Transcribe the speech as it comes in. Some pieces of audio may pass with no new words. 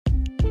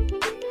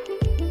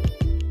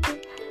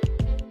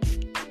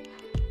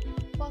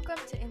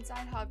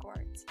at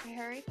Hogwarts, a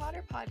Harry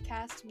Potter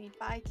podcast made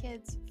by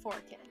kids for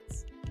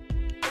kids.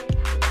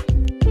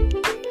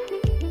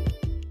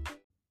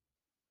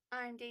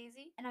 I'm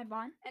Daisy. And I'm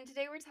Vaughn. And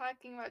today we're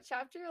talking about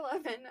Chapter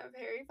 11 of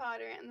Harry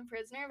Potter and the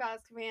Prisoner of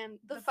Azkaban,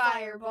 The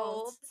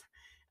Firebolt.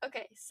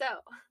 Okay, so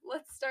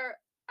let's start,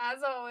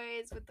 as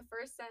always, with the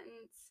first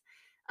sentence.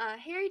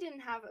 Harry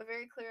didn't have a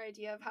very clear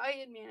idea of how he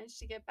had managed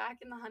to get back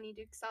in the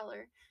Honeydew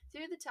cellar,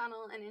 through the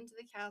tunnel, and into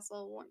the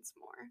castle once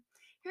more.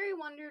 Harry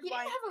wondered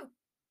why... He didn't have a...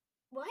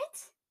 What?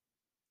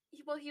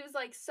 He was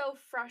like so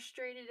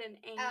frustrated and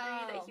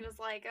angry that he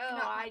was like,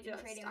 I'm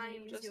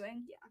just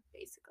doing. Yeah,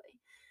 basically.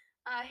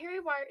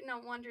 Harry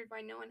wondered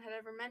why no one had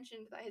ever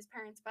mentioned that his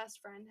parents' best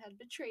friend had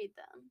betrayed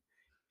them.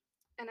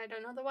 And I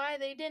don't know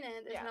why they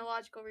didn't. There's no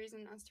logical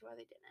reason as to why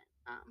they didn't.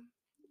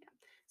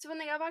 So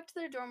when they got back to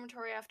their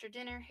dormitory after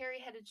dinner,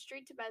 Harry headed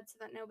straight to bed so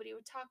that nobody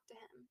would talk to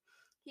him.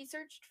 He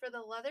searched for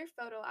the leather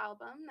photo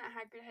album that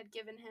Hagrid had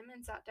given him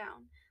and sat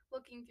down,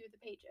 looking through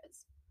the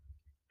pages.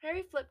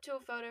 Harry flipped to a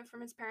photo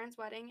from his parents'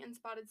 wedding and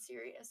spotted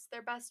Sirius,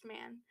 their best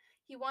man.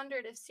 He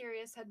wondered if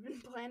Sirius had been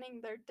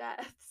planning their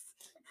deaths.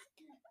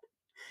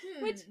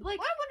 Which, like...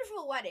 What a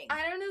wonderful wedding.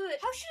 I don't know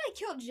that... How should I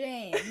kill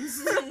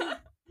James? What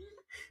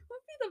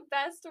would be the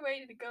best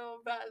way to go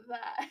about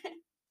that?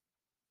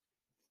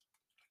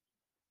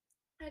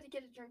 I had to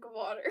get a drink of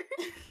water.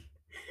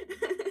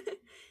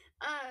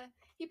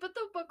 He put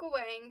the book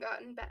away and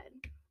got in bed,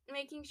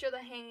 making sure the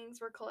hangings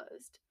were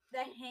closed.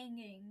 The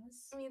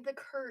hangings? I mean, the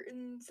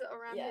curtains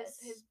around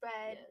his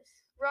bed.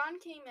 Yes. Ron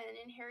came in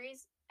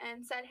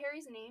and said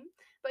Harry's name,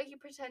 but he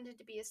pretended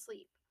to be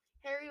asleep.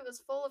 Harry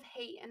was full of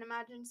hate and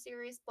imagined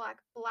Sirius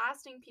Black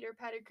blasting Peter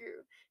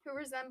Pettigrew, who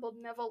resembled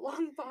Neville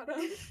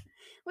Longbottom,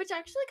 which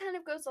actually kind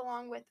of goes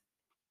along with...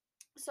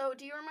 So,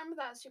 do you remember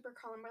that Super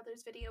Carlin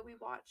Brothers video we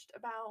watched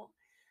about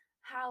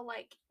how,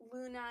 like,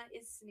 Luna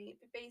is Snape,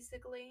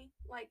 basically?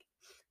 Like,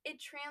 it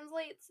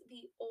translates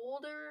the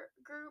older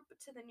group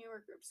to the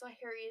newer group. So,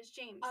 Harry is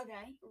James.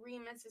 Okay.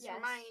 Remus is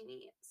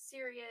Hermione.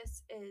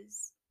 Sirius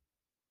is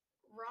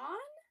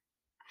Ron?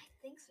 I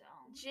think so.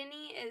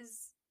 Ginny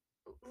is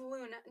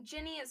Luna.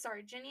 Ginny is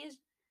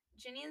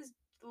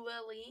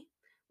Lily.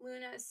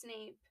 Luna is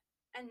Snape.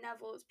 And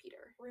Neville is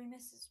Peter.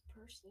 Remus is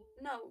Percy?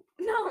 No,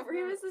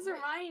 Remus is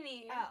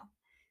Hermione. Oh.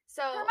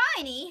 So,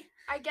 Hermione?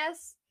 I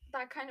guess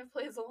that kind of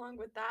plays along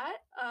with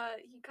that.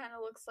 He kind of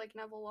looks like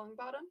Neville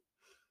Longbottom.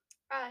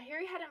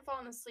 Harry hadn't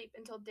fallen asleep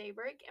until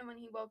daybreak, and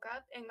when he woke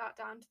up and got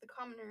down to the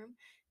common room,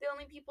 the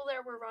only people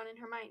there were Ron and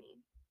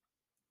Hermione.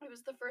 It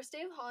was the first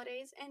day of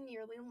holidays and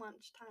nearly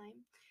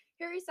lunchtime.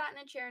 Harry sat in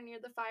a chair near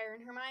the fire,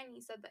 and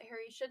Hermione said that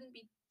Harry shouldn't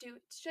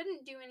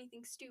do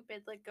anything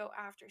stupid like go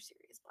after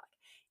Sirius Black.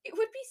 It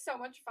would be so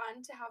much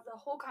fun to have the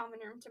whole common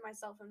room to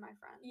myself and my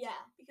friends.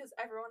 Yeah. Because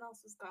everyone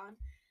else is gone.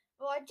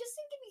 Well, I just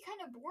think it'd be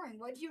kind of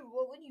boring. What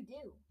would you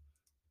do?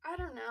 I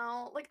don't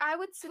know. Like, I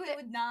would sit Play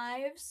with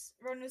knives,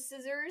 run with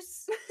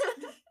scissors.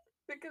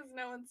 Because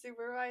no one's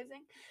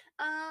supervising.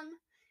 Don't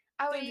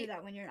do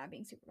that when you're not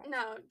being supervised.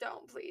 No,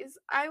 don't, please.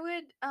 I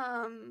would,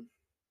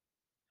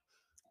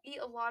 eat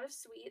a lot of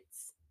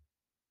sweets.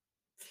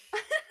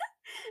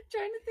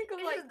 Trying to think of,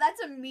 like...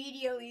 That's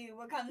immediately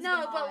what comes to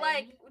mind. No, but,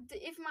 like,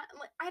 if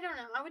I don't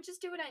know. I would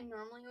just do what I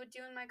normally would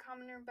do in my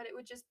common room, but it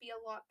would just be a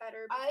lot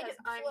better because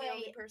I'm the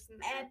only person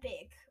there.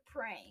 Epic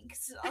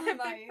pranks.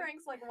 Epic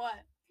pranks like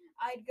what?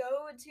 I'd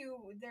go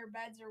to their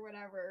beds or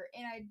whatever,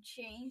 and I'd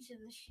change to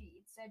the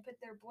sheets. I'd put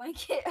their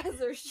blanket as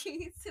their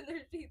sheets and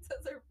their sheets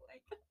as their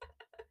blanket.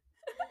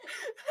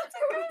 That's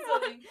a good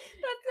one.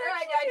 That's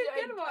actually a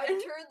good one.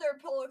 I'd turn their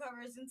pillow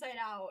covers inside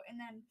out,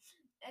 and then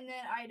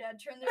I'd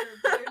turn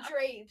their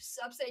drapes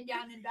upside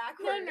down and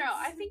backwards. No.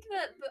 I think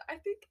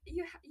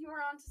you were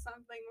onto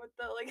something with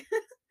the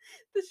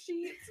the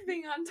sheets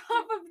being on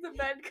top of the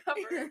bed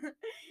cover.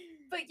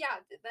 But yeah,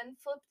 then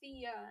flip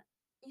the.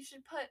 You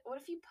should put. What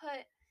if you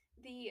put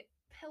the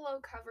pillow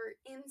cover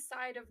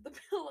inside of the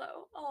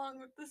pillow along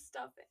with the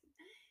stuffing?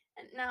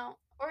 And now,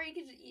 or you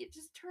could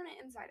just turn it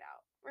inside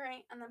out,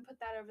 right? And then put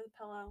that over the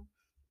pillow.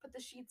 Put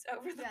the sheets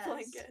over the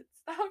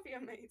blankets. That would be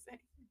amazing.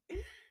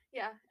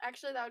 Yeah,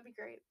 actually, that would be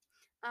great.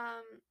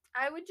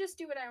 I would just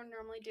do what I would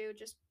normally do.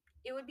 Just,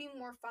 it would be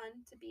more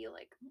fun to be,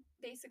 like,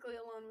 basically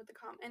alone with the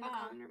common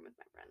room with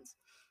my friends.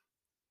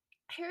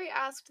 Harry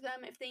asked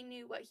them if they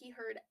knew what he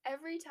heard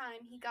every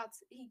time he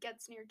gets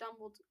near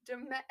Dumbledore.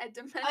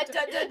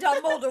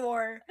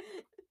 Dumbledore.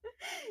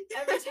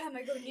 Every time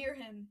I go near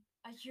him,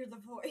 I hear the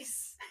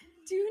voice.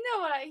 Do you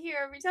know what I hear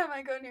every time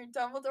I go near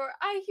Dumbledore?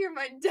 I hear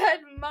my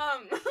dead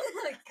mum.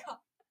 Oh my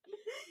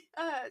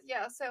god.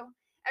 Yeah, so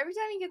every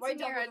time he gets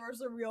near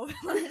Dumbledore's a real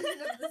villain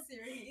of the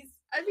series.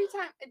 Every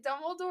time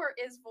Dumbledore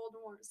is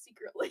Voldemort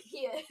secretly.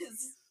 He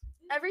is.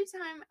 Every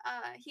time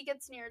he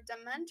gets near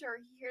Dementor,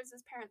 he hears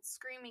his parents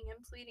screaming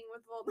and pleading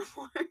with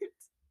Voldemort.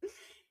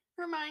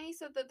 Hermione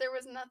said that there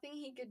was nothing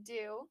he could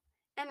do,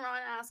 and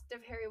Ron asked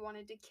if Harry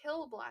wanted to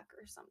kill Black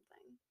or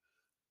something.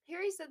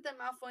 Harry said that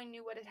Malfoy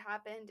knew what had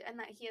happened and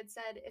that he had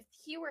said if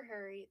he were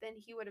Harry, then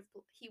he would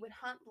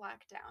hunt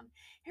Black down.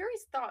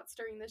 Harry's thoughts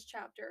during this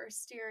chapter are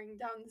steering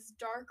down this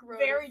dark road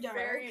Very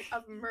dark.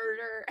 of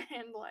murder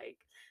and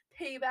like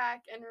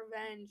payback and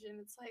revenge, and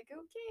it's like,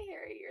 okay,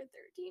 Harry, you're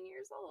 13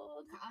 years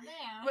old. Calm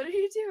down. What are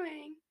you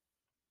doing?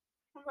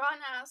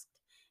 Ron asked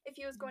if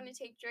he was going to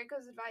take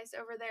Draco's advice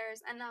over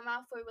theirs, and that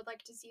Malfoy would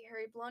like to see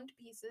Harry blown to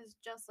pieces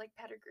just like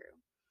Pettigrew.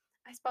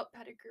 I spelt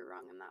Pettigrew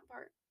wrong in that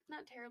part.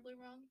 Not terribly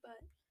wrong,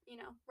 but,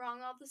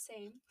 wrong all the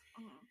same.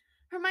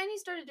 Hermione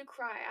started to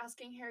cry,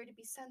 asking Harry to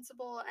be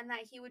sensible and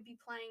that he would be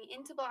playing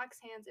into Black's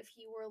hands if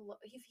he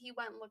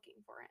went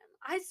looking for him.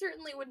 I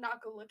certainly would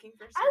not go looking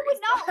for Sirius I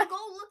would not Black. go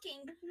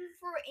looking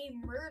for a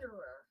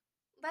murderer.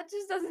 That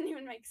just doesn't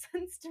even make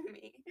sense to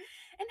me.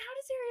 And how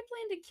does Harry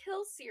plan to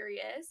kill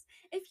Sirius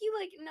if he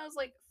knows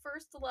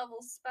first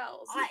level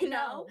spells? I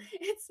know.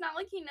 It's not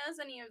like he knows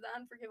any of the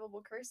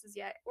unforgivable curses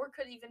yet, or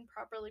could even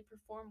properly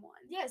perform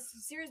one. Yes,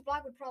 Sirius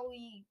Black would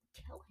probably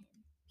kill him.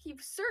 He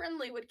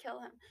certainly would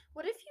kill him.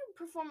 What if you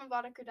perform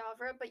Avada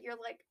Kedavra, but you're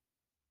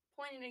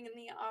pointing in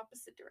the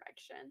opposite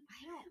direction?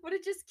 I don't. Would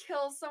it just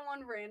kill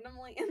someone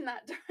randomly in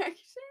that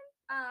direction?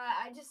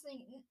 I just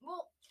think.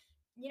 Well,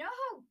 you know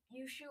how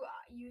you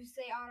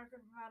say Avada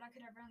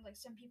Kedavra, and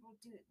some people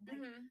do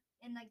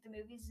in the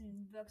movies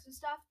and books and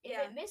stuff. If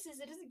it misses,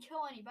 it doesn't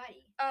kill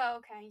anybody.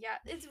 Oh, okay, yeah.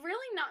 It's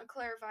really not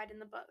clarified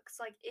in the books,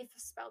 if a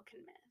spell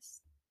can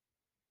miss.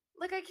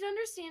 I can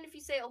understand if you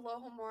say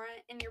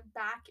Alohomora and your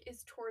back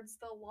is towards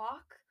the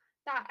lock.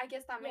 I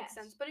guess that makes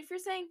sense. But if you're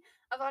saying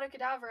Avada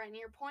Kedavra and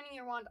you're pointing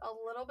your wand a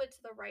little bit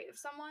to the right of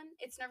someone,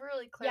 it's never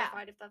really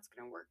clarified if that's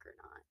going to work or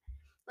not.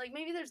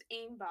 Maybe there's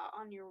aimbot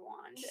on your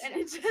wand and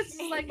it's just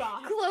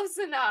close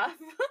enough.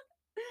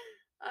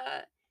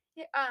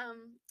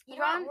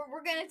 Ron,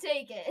 we're gonna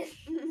take it.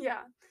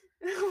 Yeah.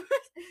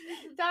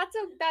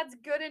 That's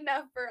good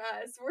enough for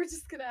us. We're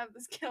just gonna have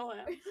this kill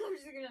him. We're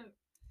just gonna.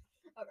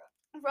 Okay.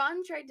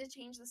 Ron tried to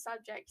change the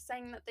subject,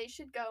 saying that they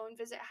should go and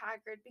visit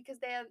Hagrid because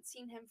they hadn't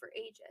seen him for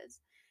ages.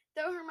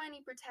 Though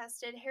Hermione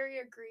protested, Harry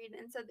agreed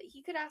and said that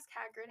he could ask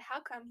Hagrid how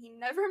come he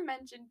never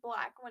mentioned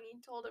Black when he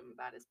told him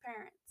about his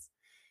parents.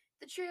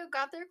 The trio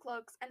got their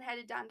cloaks and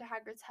headed down to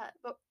Hagrid's hut,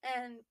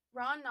 and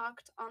Ron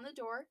knocked on the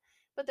door,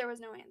 but there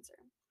was no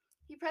answer.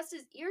 He pressed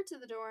his ear to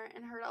the door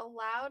and heard a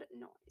loud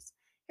noise.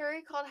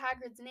 Harry called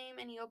Hagrid's name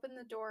and he opened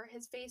the door,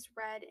 his face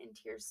red and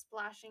tears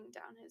splashing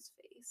down his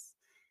face.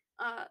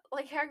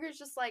 Hagrid's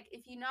just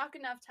if you knock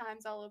enough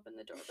times, I'll open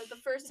the door, but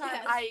the first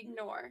time I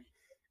ignore.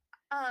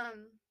 Do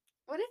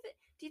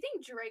you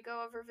think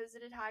Draco ever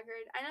visited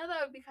Hagrid? I know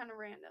that would be kind of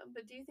random,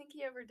 but do you think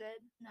he ever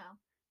did? No.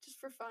 Just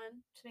for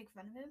fun? To make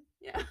fun of him?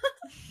 Yeah.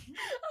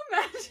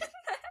 Imagine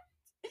that.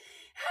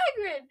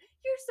 Hagrid,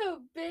 you're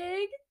so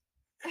big.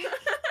 and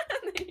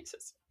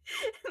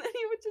then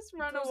he would just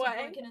run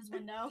away. In his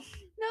window.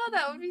 No,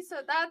 that would be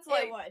so. That's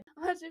it would.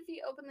 Imagine if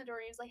he opened the door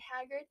and he was like,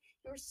 Hagrid,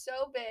 you're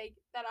so big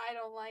that I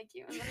don't like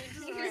you, and then he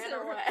just ran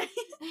away.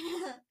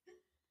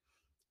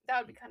 That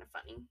would be kind of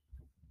funny.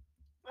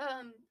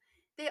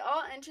 They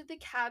all entered the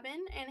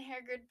cabin, and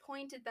Hagrid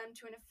pointed them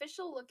to an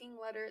official-looking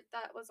letter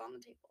that was on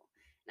the table.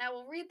 And I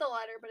will read the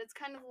letter, but it's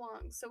kind of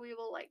long, so we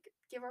will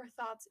give our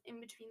thoughts in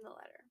between the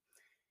letter.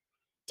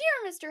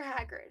 Dear Mr.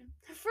 Hagrid,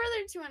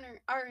 further to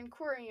our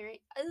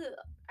inquiry,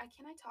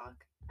 can I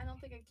talk? I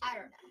don't think I can. I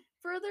don't know.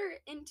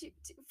 Further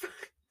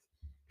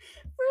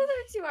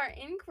to our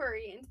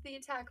inquiry into the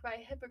attack by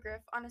a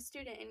hippogriff on a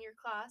student in your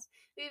class,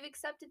 we have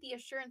accepted the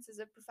assurances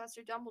of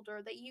Professor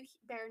Dumbledore that you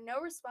bear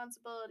no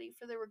responsibility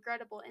for the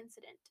regrettable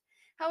incident.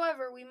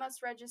 However, we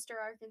must register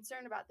our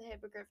concern about the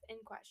hippogriff in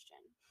question.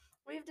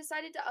 We have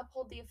decided to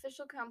uphold the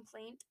official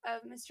complaint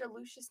of Mr.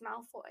 Lucius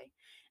Malfoy,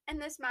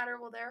 and this matter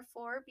will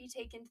therefore be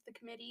taken to the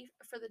Committee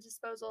for the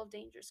Disposal of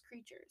Dangerous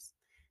Creatures.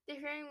 The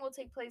hearing will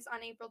take place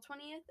on April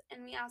 20th,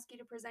 and we ask you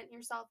to present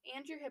yourself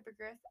and your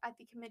hippogriff at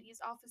the committee's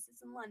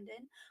offices in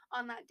London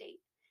on that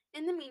date.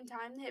 In the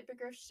meantime, the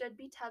hippogriff should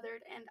be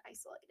tethered and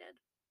isolated.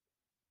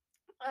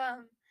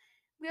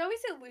 We always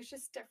say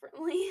Lucius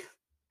differently.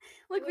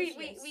 We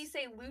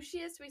say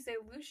Lucius, we say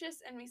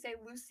Lucius, and we say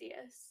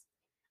Lucius.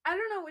 I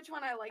don't know which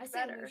one I like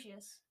better.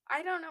 Lucius.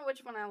 I don't know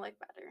which one I like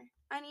better.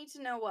 I need to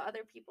know what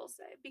other people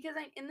say, because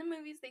in the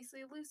movies they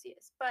say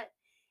Lucius, but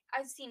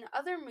I've seen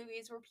other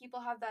movies where people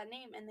have that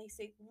name and they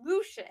say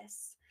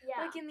Lucius. Yeah.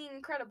 Like in The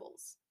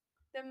Incredibles.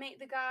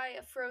 The guy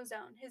of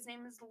Frozone, his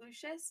name is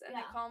Lucius, and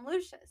they Yeah. call him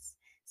Lucius.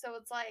 So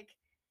it's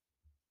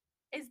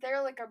is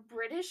there a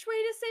British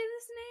way to say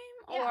this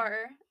name? Yeah.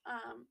 Or,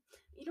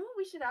 you know what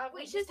we should have?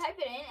 Wait, just type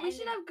it in. We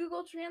should have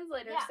Google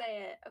Translator Yeah.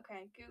 say it.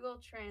 Okay, Google,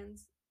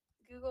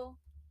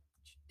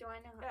 do I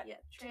know how?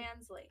 Yeah,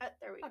 translate.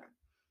 There we go.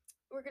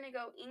 We're going to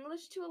go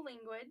English to a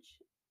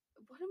language.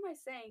 What am I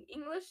saying?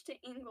 English to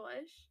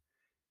English.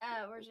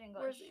 Where's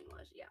English? Where's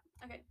English? Yeah.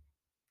 Okay.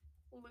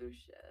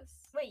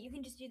 Lucius. Wait, you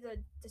can just do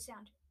the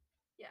sound.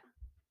 Yeah.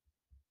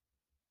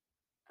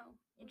 Oh.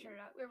 You turn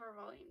it up. We have our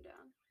volume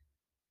down.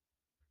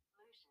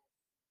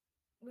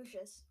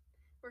 Lucius.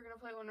 We're going to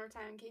play one more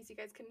time in case you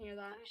guys couldn't hear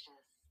that. Lucius.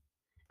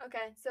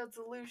 Okay, so it's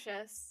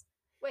Lucius.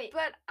 Wait.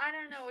 But I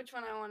don't know which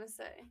one I want to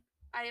say.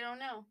 I don't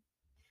know.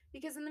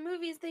 Because in the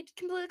movies, they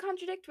completely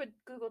contradict what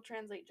Google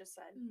Translate just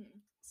said.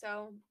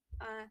 So,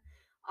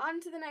 on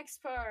to the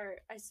next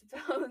part, I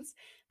suppose.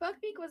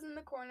 Buckbeak was in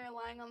the corner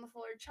lying on the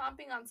floor,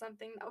 chomping on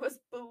something that was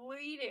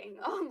bleeding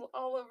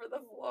all over the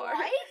floor.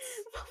 What?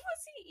 What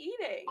was he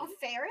eating? A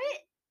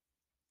ferret?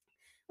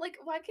 Like,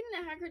 why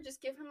couldn't Hagrid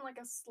just give him, like,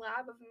 a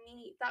slab of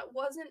meat that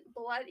wasn't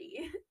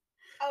bloody?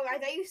 Oh, I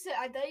thought you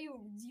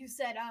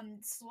said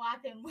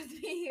slap him with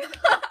me.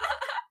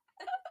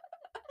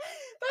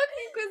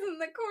 Buckbeak was in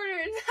the corner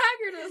and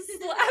Hagrid was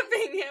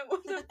slapping him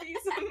with a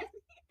piece of meat.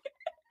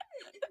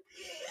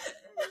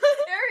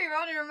 Harry,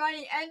 Ron, and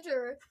Hermione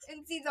enter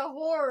and see the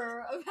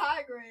horror of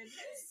Hagrid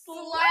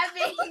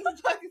slapping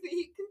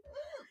Buckbeak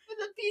with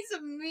a piece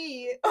of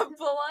meat. A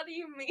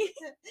bloody meat.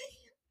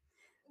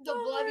 The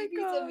bloody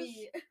piece of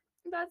meat.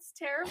 That's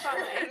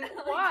terrifying.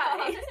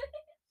 Why?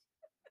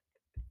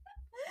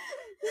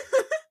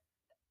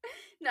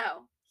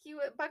 No.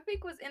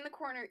 Buckbeak was in the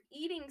corner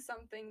eating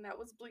something that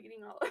was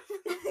bleeding all over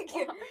the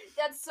floor.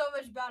 That's so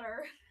much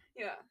better.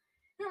 Yeah.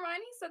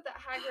 Hermione said that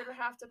Hagrid would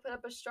have to put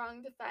up a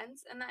strong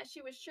defense and that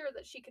she was sure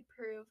that she could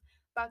prove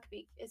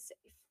Buckbeak is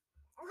safe.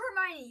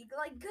 Hermione,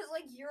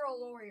 because you're a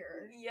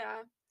lawyer.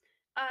 Yeah.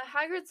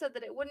 Hagrid said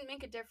that it wouldn't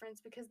make a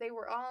difference because they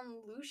were all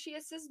in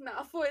Lucius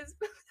Malfoy's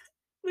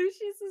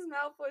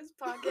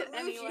pocket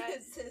anyway.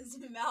 Lucius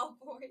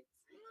Malfoy.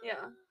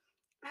 Yeah.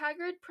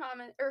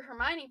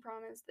 Hermione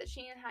promised that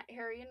she and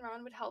Harry and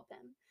Ron would help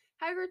him.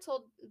 Hagrid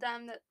told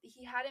them that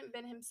he hadn't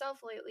been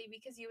himself lately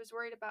because he was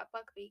worried about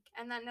Buckbeak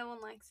and that no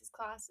one likes his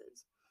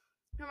classes.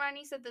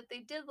 Hermione said that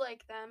they did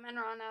like them, and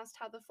Ron asked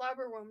how the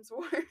Flabberworms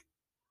were.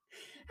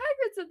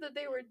 Hagrid said that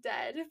they were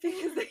dead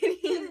because they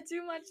eaten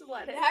too much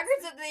lettuce.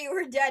 Hagrid said they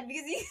were dead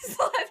because he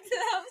slapped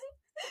them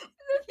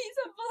with a piece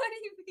of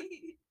bloody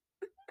meat.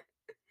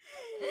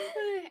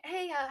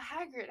 Hey,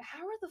 Hagrid,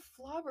 how are the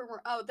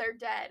Flabberworms? Oh, they're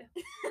dead.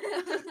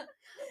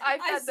 I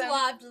fed them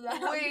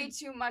way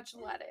too much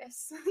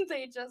lettuce.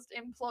 They just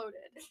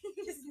imploded.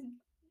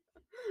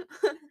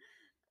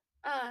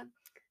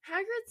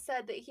 Hagrid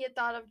said that he had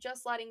thought of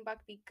just letting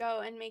Buckbeak go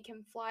and make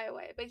him fly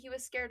away, but he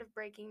was scared of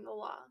breaking the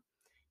law.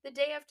 The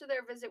day after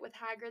their visit with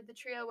Hagrid, the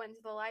trio went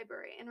to the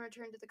library and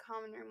returned to the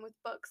common room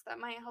with books that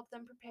might help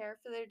them prepare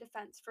for their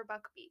defense for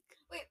Buckbeak.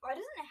 Wait, why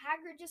doesn't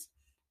Hagrid just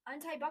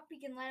untie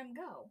Buckbeak and let him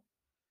go?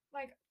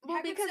 Like, well,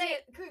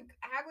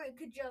 Hagrid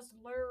could just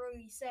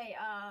literally say,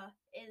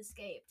 it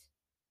escaped.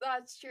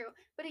 That's true,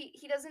 but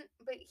he doesn't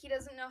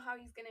know how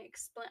he's gonna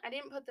explain. I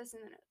didn't put this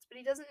in the notes, but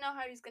he doesn't know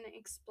how he's gonna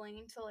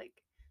explain to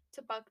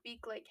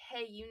Buckbeak, like,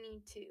 hey, you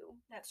need to.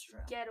 That's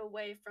true. Get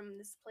away from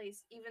this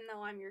place, even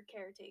though I'm your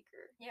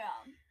caretaker.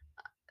 Yeah.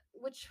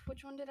 Which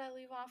one did I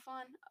leave off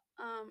on?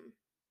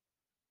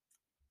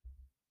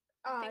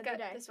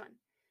 This one.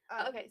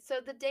 Okay,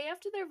 so the day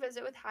after their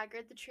visit with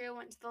Hagrid, the trio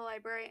went to the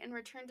library and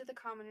returned to the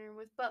common room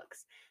with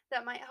books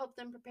that might help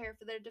them prepare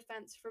for their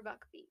defense for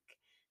Buckbeak.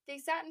 They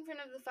sat in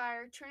front of the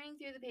fire, turning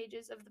through the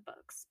pages of the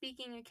books,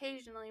 speaking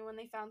occasionally when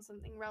they found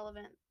something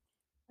relevant.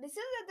 They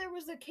said that there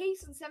was a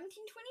case in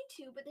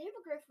 1722, but the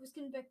Hippogriff was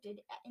convicted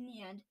in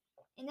the end,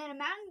 and then a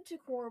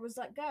Manticore was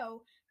let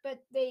go,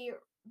 but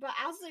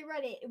as they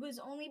read it, it was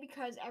only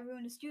because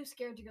everyone was too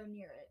scared to go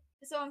near it.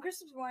 So on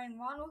Christmas morning,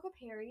 Ron woke up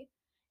Harry,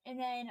 and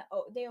then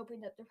they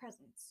opened up their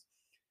presents.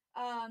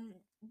 Ron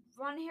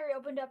and Harry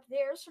opened up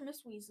theirs from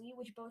Miss Weasley,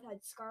 which both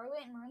had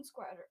scarlet and maroon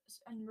sweaters,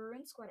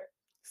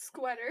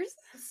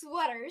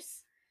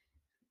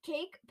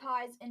 cake,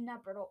 pies, and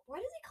nut brittle. Why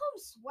do they call them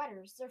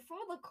sweaters? They're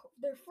for the cold,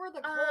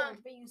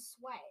 but you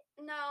sweat.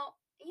 No,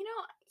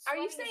 are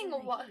you saying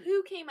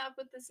who came up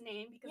with this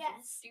name? Because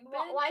it's stupid.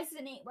 Why is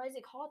the name? Why is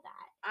it called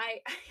that?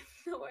 I have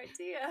no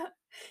idea.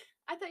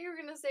 I thought you were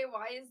gonna say,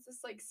 why is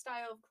this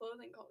style of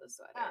clothing called a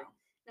sweater? Oh.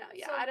 No,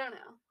 yeah, so, I don't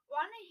know.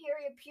 Ron and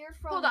Harry appeared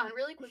from. Hold on,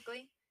 really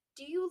quickly.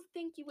 Do you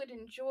think you would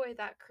enjoy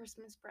that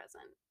Christmas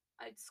present?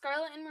 A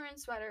scarlet and maroon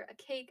sweater, a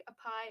cake, a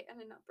pie, and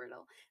a nut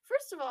brittle.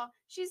 First of all,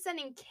 she's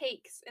sending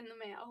cakes in the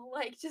mail,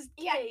 just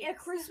cakes. A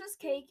Christmas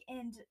cake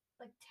and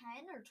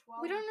 10 or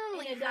 12. We don't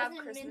normally have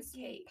Christmas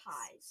cakes.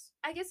 Pies.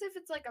 I guess if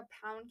it's a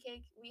pound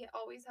cake, we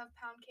always have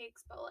pound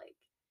cakes, but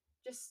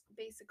just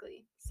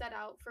basically set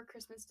out for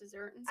Christmas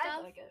dessert and stuff.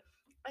 I like it.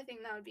 I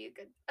think that would be a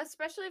good,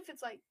 especially if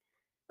it's like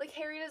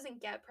Harry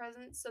doesn't get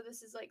presents, so this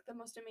is the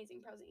most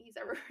amazing present he's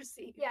ever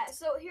received. Yeah,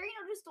 so Harry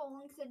noticed a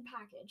long thin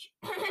package.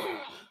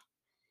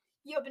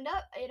 He opened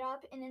it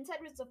up, and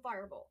inside was the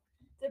firebolt.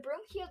 The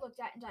broom he had looked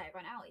at in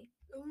Diagon Alley.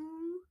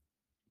 Ooh.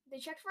 They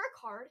checked for a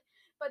card,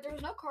 but there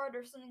was no card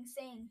or something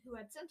saying who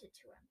had sent it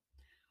to him.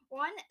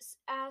 Ron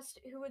asked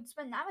who would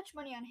spend that much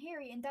money on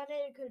Harry, and that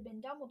it could have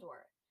been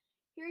Dumbledore.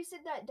 Harry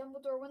said that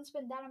Dumbledore wouldn't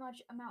spend that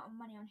much amount of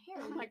money on Harry.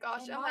 Oh my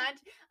gosh,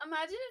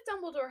 imagine if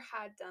Dumbledore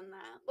had done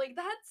that.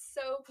 That's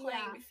so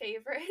playing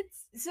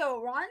favorites. So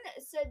Ron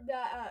said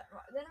that,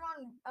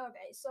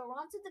 so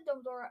Ron said that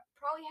Dumbledore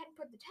probably hadn't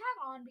put the tag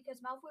on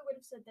because Malfoy would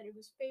have said that it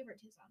was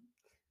favoritism.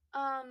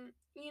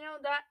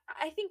 That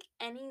I think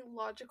any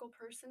logical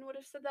person would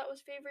have said that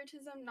was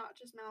favoritism, not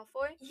just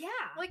Malfoy.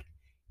 Yeah. Like,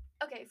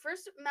 okay,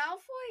 first,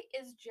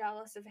 Malfoy is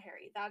jealous of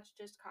Harry. That's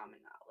just common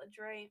knowledge,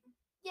 right?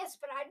 Yes,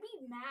 but I'd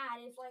be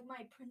mad if like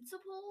my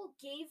principal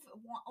gave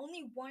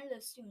only one of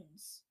the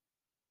students,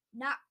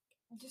 not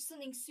just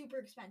something super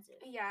expensive.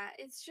 Yeah,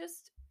 it's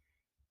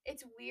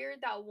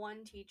weird that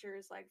one teacher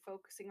is like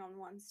focusing on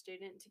one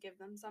student to give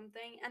them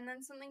something, and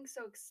then something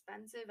so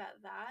expensive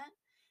at that.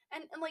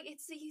 And like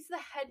he's the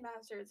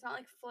headmaster. It's not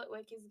like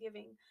Flitwick is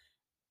giving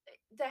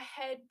the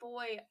head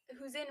boy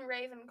who's in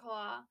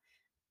Ravenclaw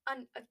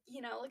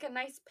like a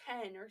nice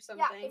pen or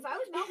something. Yeah, if I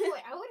was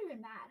Malfoy, I would have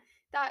been mad.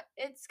 That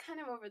it's kind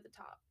of over the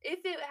top. If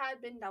it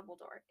had been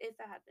Dumbledore.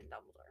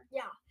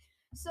 Yeah.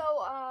 So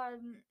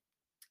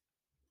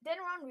then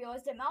Ron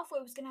realized that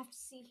Malfoy was gonna have to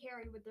see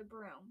Harry with the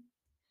broom.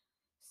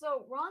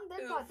 So Ron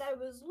then thought that it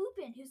was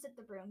Lupin who set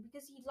the broom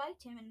because he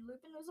liked him and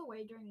Lupin was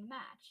away during the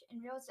match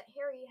and realized that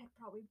Harry had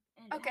probably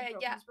Okay,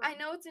 yeah, I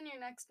know it's in your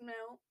next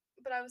note,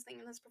 but I was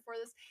thinking this before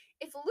this.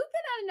 If Lupin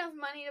had enough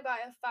money to buy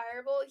a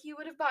firebolt, he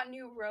would have bought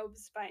new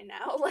robes by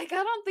now. Like,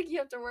 I don't think you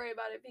have to worry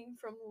about it being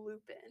from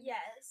Lupin.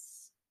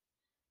 Yes.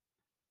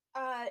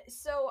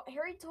 So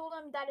Harry told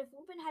him that if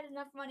Lupin had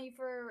enough money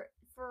for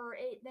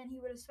it, then he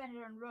would have spent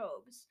it on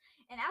robes,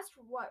 and asked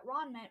what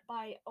Ron meant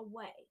by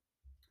away.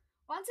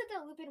 Ron said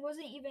that Lupin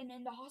wasn't even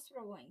in the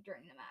hospital wing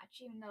during the match,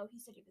 even though he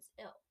said he was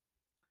ill.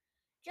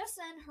 Just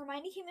then,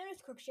 Hermione came in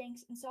with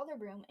Crookshanks and saw their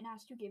broom and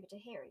asked who gave it to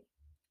Harry.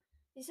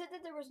 They said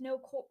that there was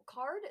no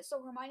card,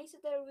 so Hermione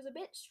said that it was a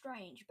bit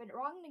strange, but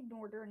Ron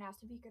ignored her and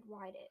asked if he could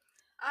ride it.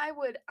 I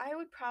would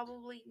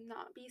probably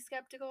not be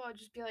skeptical. I'd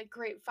just be like,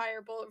 great,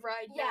 firebolt,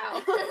 ride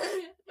now.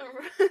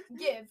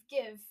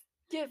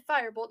 Give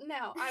firebolt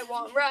now. I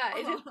want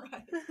ride.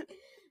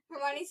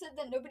 Hermione said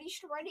that nobody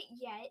should ride it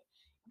yet,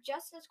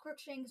 just as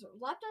Crookshanks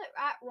leapt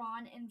at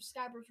Ron and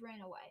Scabbers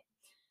ran away.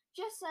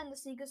 Just then, the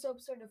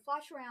Sneakasoap started to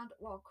flash around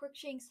while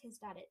Crookshanks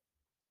hissed at it.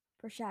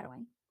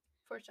 Foreshadowing,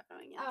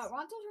 yes.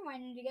 Ron told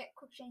Hermione to get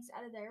Crookshanks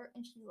out of there,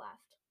 and she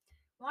left.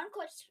 Ron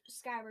clutched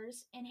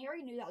Scabbers, and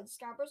Harry knew that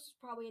Scabbers was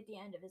probably at the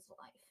end of his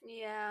life.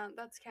 Yeah,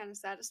 that's kind of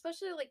sad.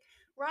 Especially, like,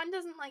 Ron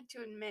doesn't like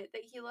to admit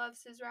that he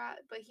loves his rat,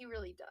 but he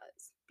really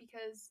does.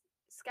 Because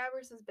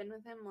Scabbers has been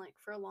with him, like,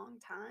 for a long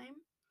time.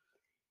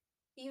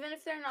 Even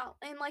if they're not...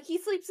 And, like, he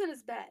sleeps in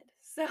his bed,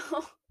 so...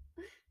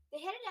 They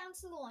headed down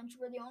to the lunch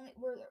where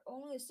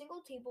only a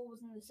single table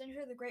was in the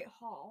center of the Great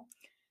Hall,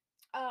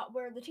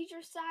 where the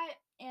teachers sat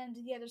and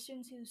the other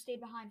students who stayed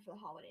behind for the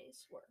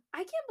holidays were. I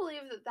can't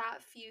believe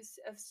that few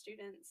of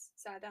students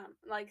sat down,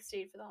 like,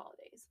 stayed for the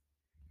holidays.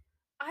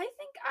 I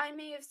think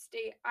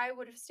I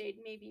would have stayed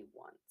maybe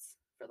once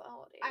for the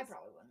holidays. I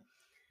probably wouldn't.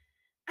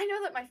 I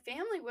know that my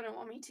family wouldn't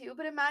want me to,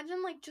 but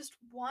imagine like just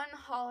one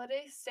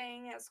holiday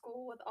staying at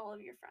school with all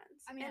of your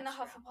friends. I mean, in the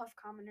Hufflepuff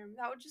common room.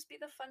 That would just be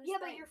the funnest thing.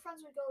 Yeah, but your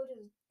friends would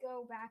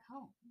go back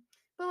home.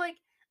 But like,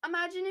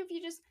 imagine if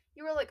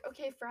you were like,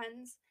 okay,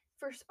 friends,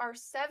 for our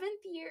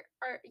 7th year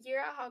at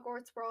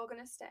Hogwarts, we're all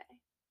gonna stay.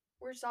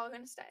 We're just all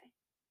gonna stay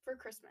for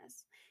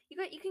Christmas. You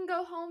can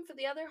go home for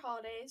the other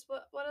holidays.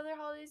 What other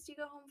holidays do you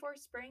go home for?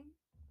 Spring?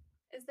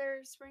 Is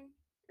there spring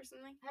or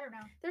something? I don't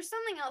know. There's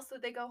something else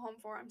that they go home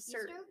for, I'm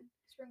certain. Easter?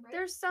 Spring break?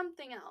 There's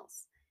something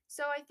else.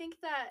 So I think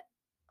that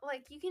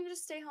like you can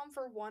just stay home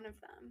for one of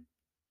them.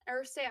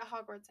 Or stay at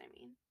Hogwarts, I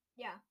mean.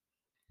 Yeah.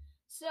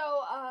 So,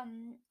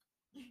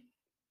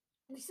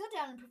 we sat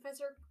down and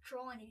Professor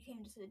Trelawney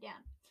came to sit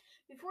down.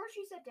 Before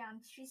she sat down,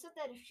 she said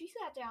that if she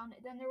sat down,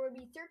 then there would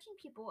be 13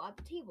 people at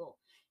the table,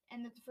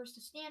 and that the first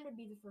to stand would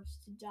be the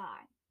first to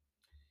die.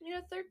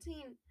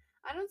 13.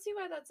 I don't see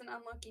why that's an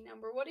unlucky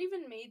number. What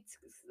even made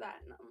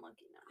that an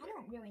unlucky number? I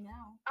don't really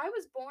know. I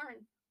was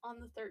born on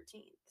the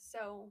 13th,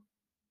 so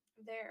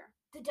there.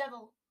 The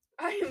devil.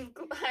 I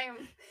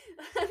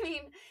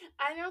mean,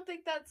 I don't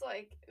think that's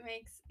like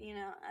makes,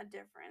 a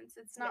difference.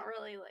 It's not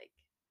really like,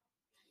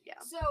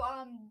 yeah. So,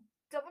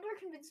 Dumbledore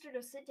convinced her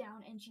to sit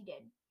down, and she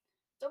did.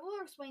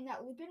 Dumbledore explained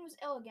that Lupin was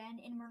ill again,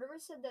 and Minerva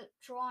said that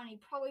Trelawney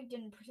probably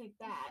didn't predict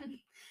that.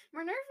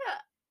 Minerva,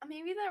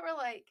 maybe they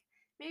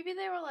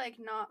were like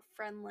not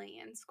friendly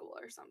in school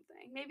or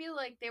something. Maybe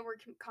like they were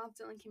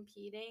constantly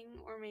competing,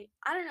 or maybe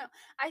I don't know.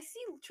 I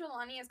see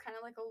Trelawney as kind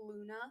of like a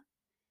Luna,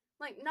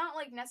 like not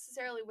like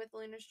necessarily with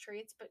Luna's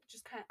traits, but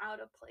just kind of out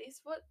of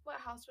place. What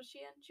house was she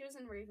in? She was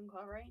in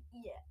Ravenclaw, right?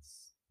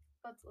 Yes.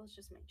 Let's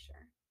just make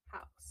sure.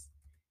 House.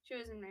 She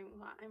was in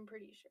Ravenclaw. I'm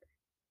pretty sure.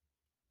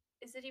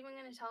 Is it even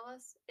gonna tell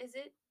us? Is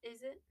it?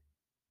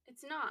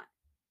 It's not.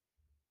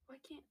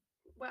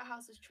 What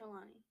house is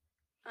Trelawney?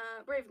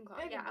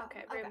 Ravenclaw. Yeah,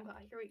 okay, Ravenclaw.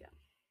 Okay. Here we go.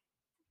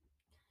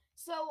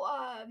 So,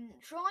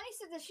 Trelawney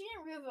said that she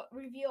didn't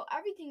reveal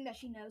everything that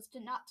she knows to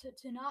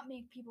not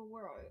make people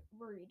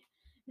worried.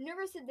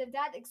 Minerva said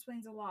that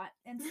explains a lot,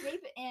 and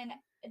Snape and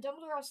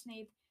Dumbledore asked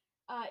Snape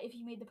if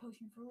he made the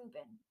potion for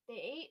Lupin. They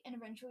ate and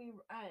eventually,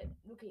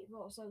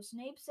 so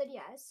Snape said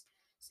yes,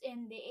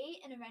 and they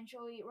ate and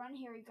eventually Ron and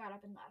Harry got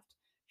up and left.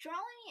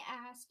 Trelawney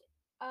asked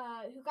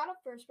who got up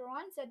first, but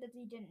Ron said that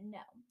he didn't know.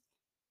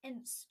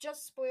 And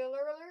just spoiler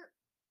alert,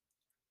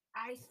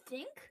 I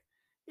think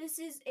this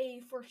is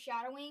a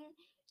foreshadowing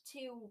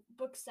to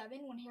book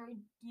 7 when Harry,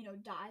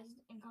 dies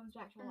and comes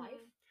back to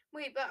life.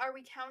 Wait, but are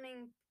we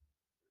counting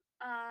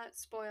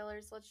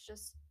spoilers? Let's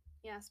just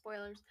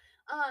spoilers.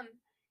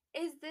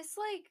 Is this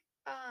like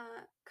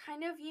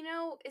kind of,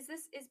 are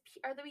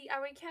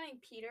we counting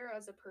Peter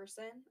as a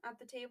person at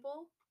the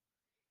table?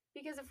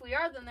 Because if we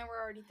are, then there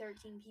were already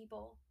 13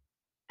 people.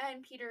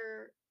 And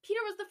Peter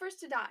was the first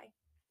to die.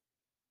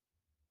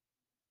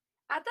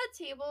 At that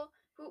table,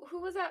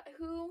 who was at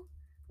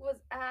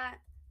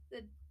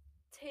the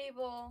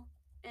table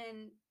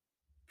in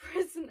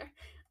Prisoner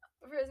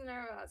of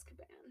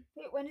Azkaban?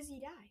 Wait, when does he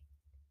die?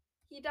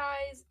 He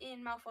dies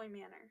in Malfoy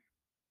Manor.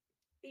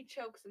 He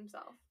chokes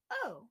himself.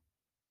 Oh.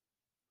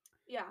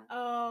 Yeah.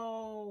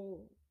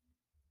 Oh.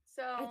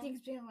 So I think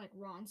it's being like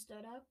Ron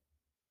stood up.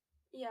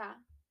 Yeah.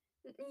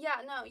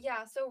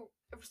 So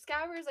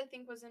Scabbers, I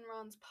think, was in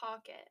Ron's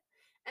pocket.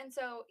 And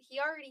so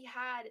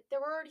there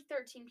were already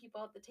 13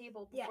 people at the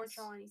table before Yes.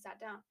 Trelawney sat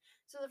down.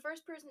 So the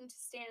first person to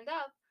stand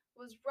up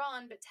was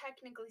Ron, but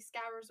technically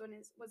Scabbers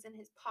was in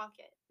his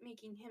pocket,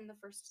 making him the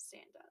first to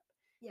stand up.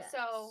 Yes.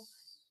 So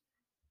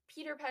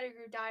Peter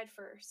Pettigrew died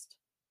first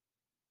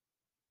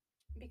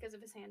because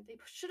of his hand. They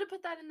should have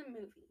put that in the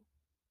movie.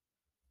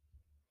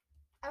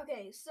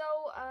 Okay, so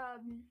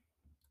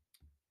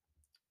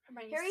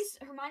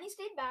Hermione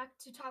stayed back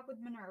to talk with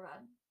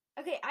Minerva.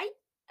 Okay, I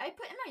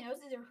put in my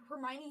notes that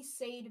Hermione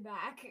stayed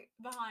back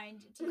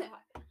behind to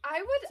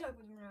talk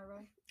with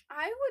Minerva.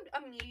 I would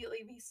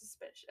immediately be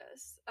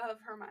suspicious of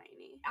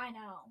Hermione. I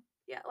know.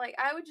 Yeah, like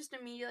I would just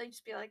immediately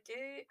just be like,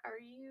 dude, are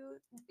you,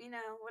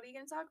 what are you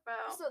gonna talk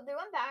about? So they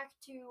went back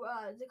to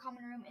the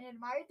common room and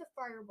admired the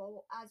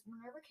firebolt as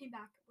Minerva came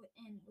back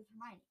in with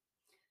Hermione.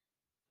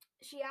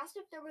 She asked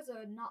if there was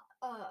a note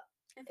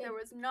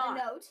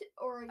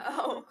or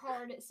a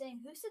card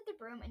saying who set the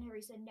broom, and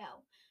Harry said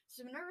no.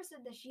 So Minerva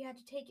said that she had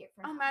to take it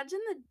for now. Imagine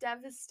the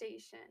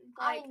devastation.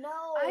 Like, I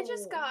know. I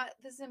just got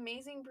this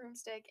amazing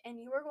broomstick,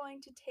 and you are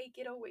going to take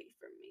it away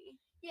from me.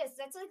 Yes,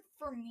 that's like,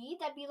 for me,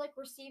 that'd be like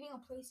receiving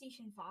a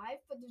PlayStation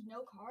 5, but there's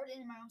no card,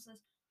 and my mom says,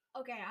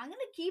 okay, I'm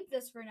gonna keep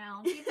this for now,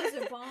 and see if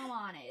there's a bomb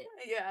on it.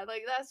 Yeah,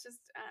 like, that's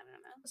just, I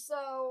don't know.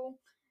 So,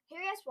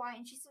 Harry asked why,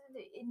 and she said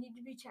that it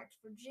needed to be checked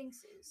for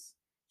jinxes.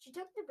 She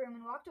took the broom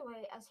and walked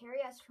away as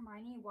Harry asked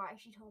Hermione why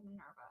she told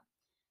Minerva.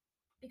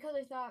 Because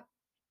I thought,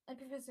 and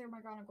Professor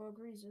McGonagall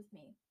agrees with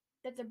me,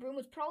 that the broom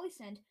was probably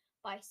sent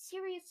by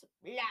Sirius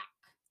Black.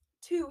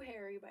 To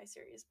Harry by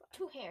Sirius Black.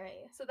 To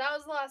Harry. So that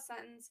was the last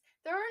sentence.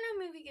 There are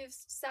no movie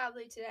gifts,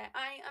 sadly, today.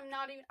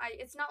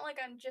 It's not like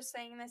I'm just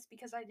saying this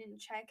because I didn't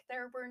check.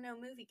 There were no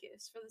movie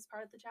gifts for this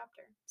part of the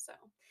chapter. So,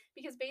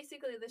 because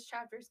basically this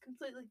chapter is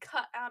completely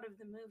cut out of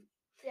the movie.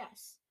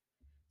 Yes.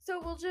 So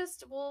we'll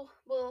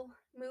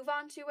move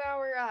on to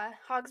our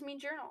Hogsmeade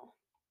Journal.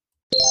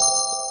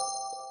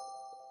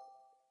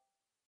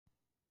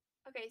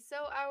 Okay,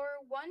 so our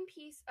one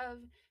piece of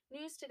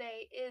news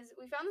today is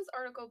we found this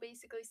article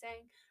basically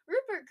saying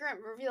Rupert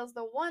Grint reveals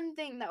the one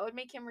thing that would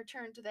make him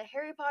return to the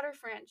Harry Potter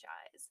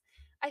franchise.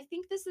 I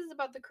think this is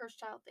about the cursed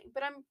child thing,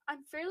 but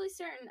I'm fairly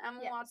certain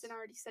Emma Watson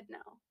already said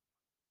no.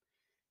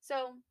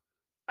 So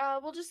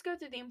we'll just go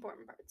through the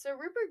important parts. So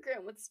Rupert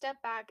Grint would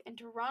step back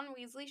into Ron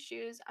Weasley's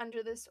shoes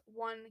under this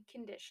one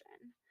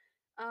condition.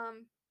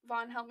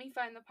 Vaughn, help me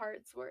find the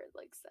parts where it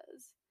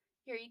says.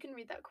 Here, you can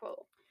read that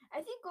quote.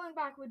 I think going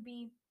back would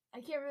be,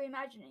 I can't really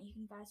imagine it, he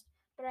confessed,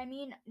 but I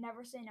mean,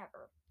 never say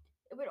never.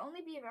 It would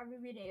only be if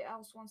everybody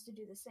else wants to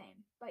do the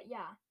same. But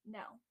yeah,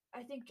 no.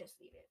 I think just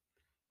leave it.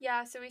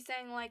 Yeah, so he's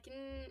saying let's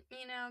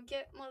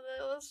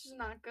just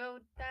not go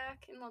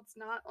back and let's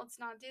not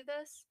do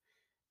this.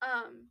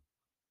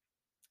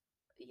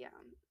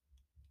 Yeah.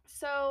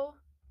 So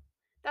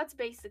that's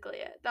basically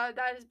it.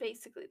 That is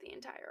basically the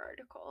entire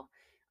article.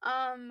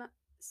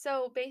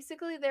 So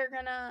basically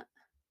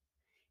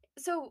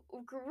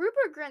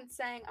Rupert Grint's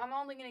saying I'm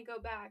only gonna go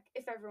back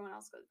if everyone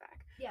else goes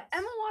back. Yes.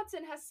 Emma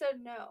Watson has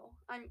said no.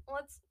 I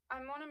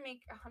want to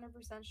make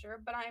 100% sure,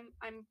 but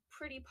I'm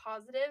pretty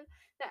positive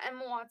that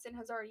Emma Watson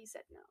has already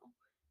said no.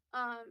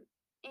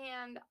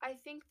 And I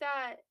think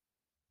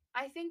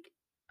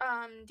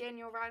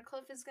Daniel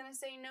Radcliffe is gonna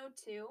say no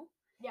too.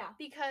 Yeah.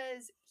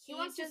 Because he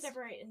wants to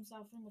separate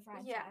himself from the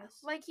franchise. Yeah.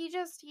 Like he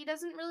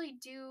doesn't really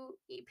do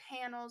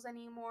panels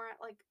anymore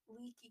at like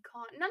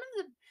LeakyCon. None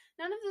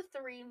of the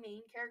three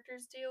main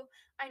characters do.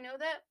 I know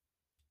that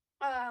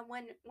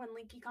when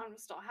LeakyCon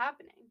was still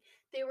happening,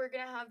 they were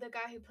gonna have the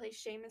guy who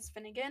plays Seamus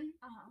Finnegan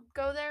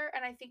go there,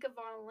 and I think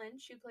Ivana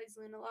Lynch, who plays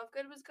Luna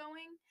Lovegood, was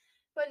going,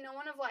 but no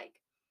one of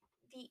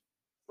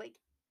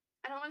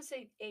I don't want to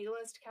say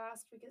A-list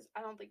cast because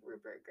I don't think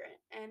Rupert Grint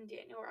and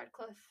Daniel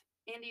Radcliffe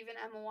and even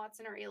Emma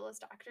Watson are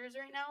A-list actors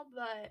right now,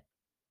 but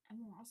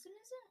Emma Watson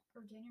isn't?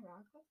 Or Daniel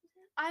Radcliffe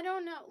isn't? I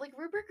don't know. Like,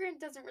 Rupert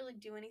Grint doesn't really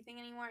do anything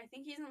anymore. I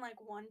think he's in,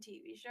 one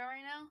TV show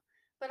right now.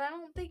 But I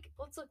don't think...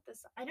 Let's look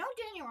this up. I know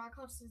Daniel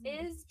Radcliffe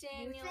is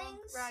Daniel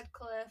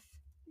Radcliffe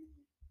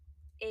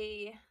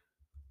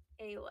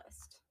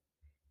A-list?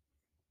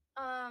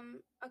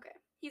 Okay.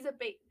 He's a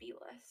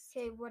B-list.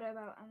 Okay, what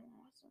about Emma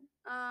Watson?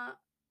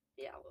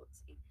 Yeah,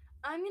 let's see.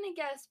 I'm gonna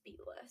guess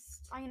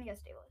B-list. I'm gonna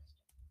guess A-list.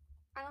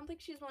 I don't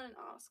think she's won an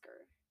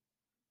Oscar.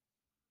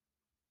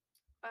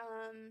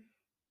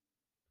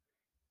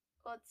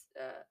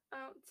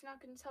 It's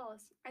not gonna tell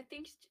us. I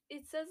think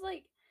it says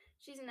like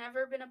she's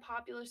never been a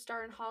popular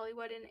star in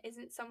Hollywood and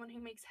isn't someone who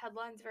makes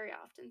headlines very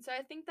often. So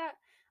I think that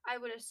I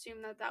would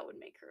assume that that would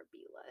make her a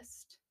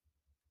B-list.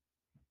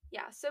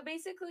 Yeah. So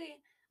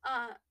basically,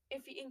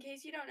 if in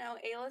case you don't know,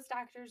 A-list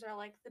actors are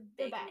like the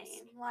big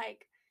name.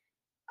 Like,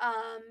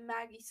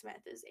 Maggie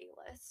Smith is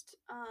A-list.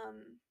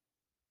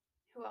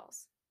 Who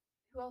else?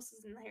 Who else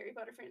is in the Harry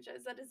Potter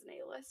franchise that is an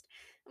A-list?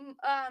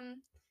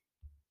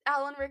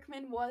 Alan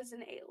Rickman was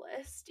an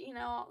A-list, you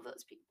know, all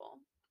those people.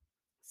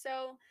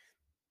 So,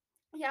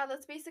 yeah,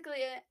 that's basically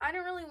it. I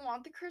don't really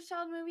want the Cursed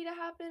Child movie to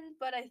happen,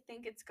 but I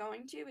think it's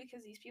going to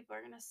because these people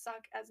are going to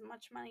suck as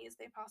much money as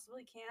they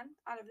possibly can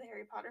out of the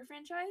Harry Potter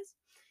franchise.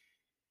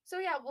 So,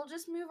 yeah, we'll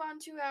just move on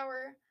to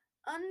our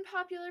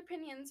unpopular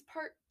opinions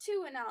part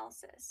 2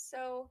 analysis.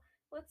 So,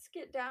 let's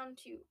get down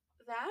to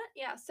that.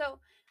 Yeah, so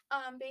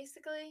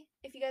basically,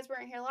 if you guys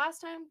weren't here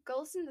last time,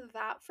 go listen to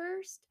that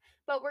first.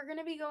 But we're going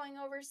to be going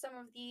over some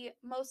of the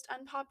most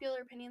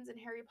unpopular opinions in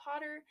Harry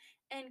Potter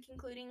and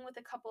concluding with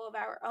a couple of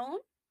our own.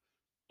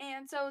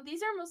 And so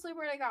these are mostly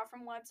what I got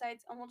from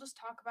websites, and we'll just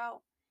talk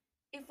about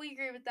if we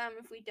agree with them,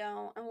 if we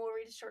don't, and we'll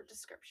read a short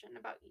description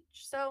about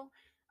each. So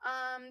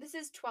this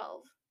is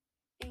 12.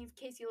 In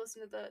case you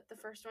listened to the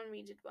first one,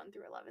 we did 1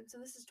 through 11. So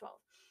this is 12.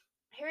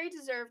 Harry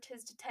deserved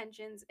his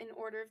detentions in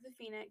Order of the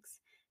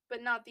Phoenix,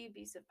 but not the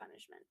abusive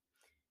punishment.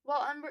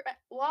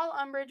 While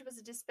Umbridge was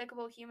a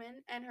despicable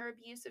human and her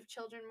abuse of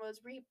children was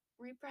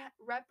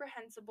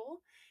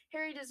reprehensible,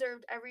 Harry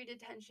deserved every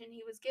detention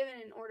he was given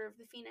in Order of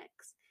the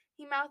Phoenix.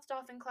 He mouthed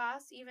off in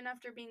class, even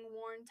after being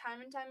warned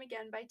time and time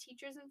again by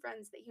teachers and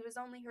friends that he was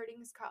only hurting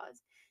his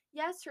cause.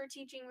 Yes, her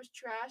teaching was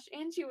trash,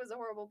 and she was a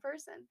horrible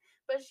person,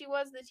 but she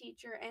was the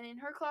teacher, and in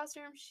her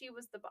classroom, she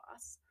was the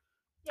boss.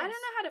 Yes. I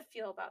don't know how to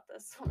feel about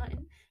this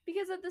one,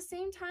 because at the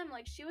same time,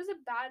 like, she was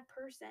a bad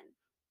person.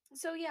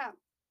 So, yeah,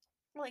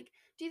 like,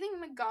 do you think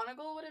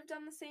McGonagall would have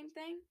done the same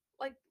thing?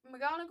 Like,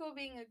 McGonagall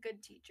being a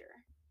good teacher.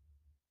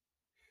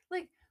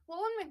 Like, what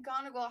would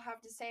McGonagall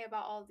have to say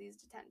about all these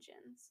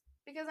detentions?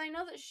 Because I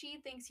know that she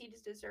thinks he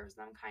just deserves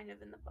them kind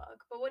of in the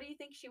book, but what do you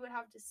think she would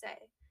have to say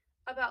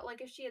about,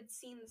 like, if she had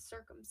seen the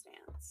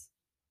circumstance?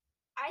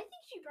 I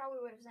think she probably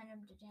would have sent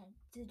him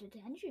to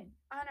detention.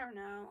 I don't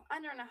know.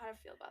 I don't know how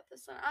to feel about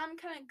this one. I'm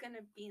kind of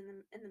gonna be in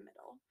the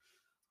middle.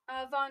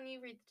 Vaughn, you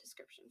read the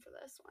description for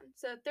this one.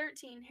 So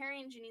 13,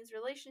 Harry and Ginny's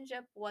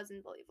relationship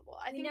wasn't believable.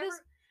 I think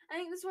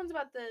this one's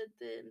about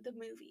the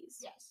movies.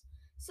 Yes.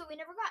 So we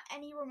never got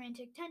any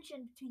romantic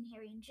tension between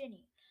Harry and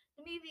Ginny.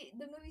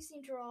 The movie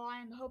seemed to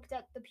rely on the hope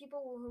that the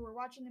people who were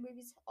watching the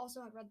movies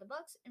also had read the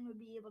books and would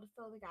be able to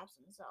fill the gaps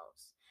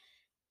themselves.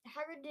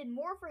 Hagrid did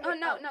more for Harry.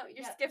 Oh, no,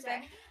 you're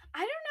skipping. Sorry. I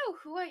don't know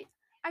who I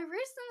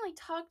recently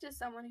talked to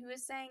someone who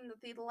was saying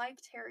that they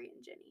liked Harry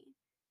and Ginny.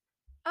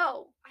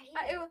 Oh,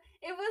 it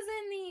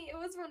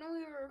was when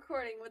we were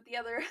recording with the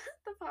other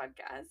the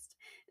podcast,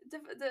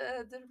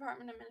 the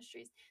Department of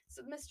Mysteries.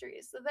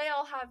 So they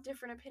all have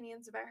different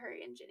opinions about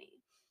Harry and Ginny.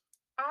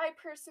 I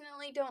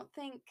personally don't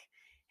think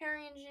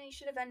Harry and Ginny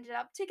should have ended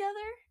up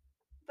together,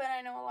 but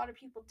I know a lot of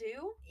people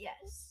do.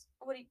 Yes.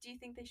 What do you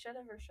think they should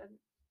have or shouldn't?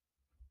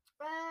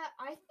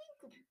 I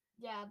think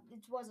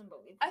it wasn't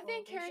believable. I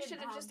think Harry should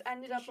have just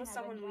ended up with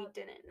someone we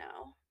didn't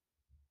know.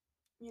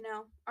 You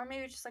know, or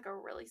maybe just like a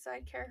really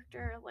side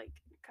character, like,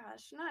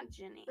 gosh, not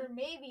Ginny. Or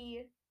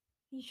maybe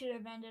he should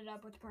have ended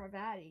up with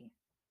Parvati.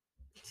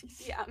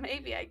 Yeah,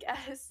 maybe, I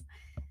guess.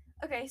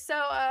 Okay,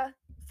 so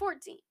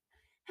 14.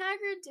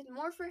 Hagrid did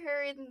more for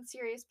Harry than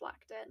Sirius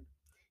Black did.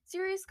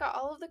 Sirius got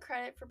all of the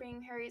credit for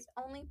being Harry's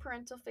only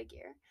parental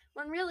figure,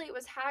 when really it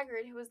was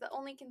Hagrid who was the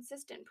only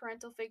consistent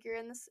parental figure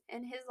in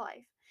his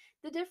life.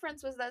 The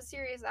difference was that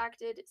Sirius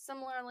acted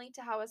similarly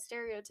to how a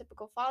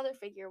stereotypical father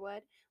figure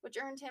would, which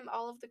earned him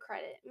all of the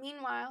credit.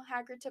 Meanwhile,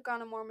 Hagrid took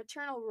on a more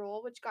maternal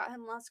role, which got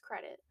him less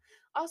credit.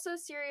 Also,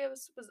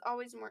 Sirius was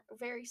always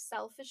very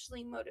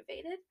selfishly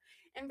motivated,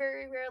 and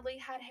very rarely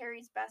had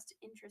Harry's best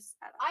interests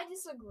at heart. I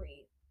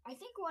disagree. I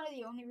think one of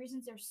the only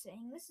reasons they're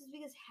saying this is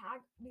because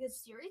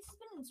Sirius has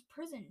been in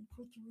prison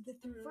for the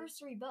first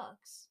 3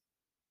 books.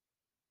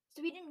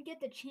 So he didn't get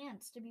the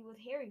chance to be with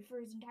Harry for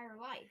his entire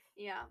life.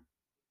 Yeah.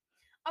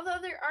 Although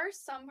there are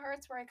some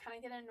parts where I kind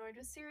of get annoyed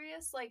with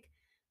Sirius, like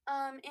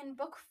in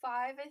book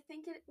 5, I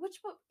think which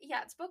book?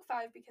 Yeah, it's book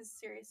 5 because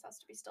Sirius has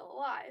to be still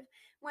alive.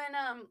 When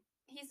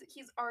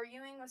he's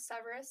arguing with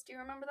Severus. Do you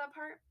remember that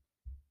part?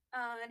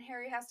 And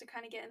Harry has to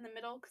kind of get in the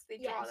middle because they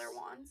draw their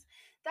wands.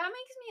 That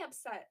makes me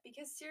upset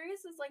because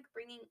Sirius is like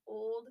bringing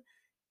old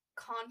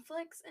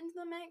conflicts into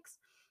the mix.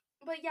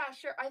 But yeah,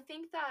 sure. I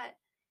think that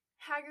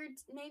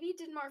Hagrid maybe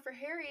did more for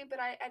Harry,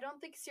 but I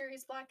don't think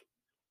Sirius Black.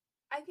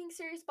 I think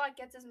Sirius Black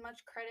gets as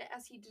much credit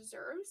as he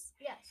deserves.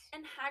 Yes.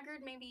 And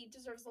Hagrid maybe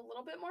deserves a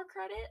little bit more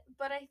credit,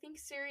 but I think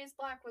Sirius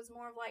Black was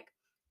more of like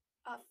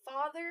a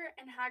father,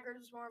 and Hagrid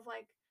was more of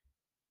like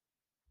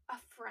a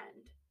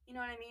friend. You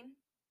know what I mean?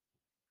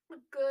 A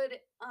good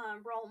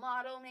role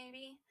model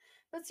maybe.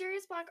 But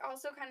Sirius Black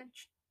also kind of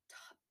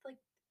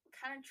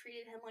kind of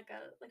treated him like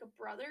a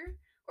brother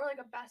or like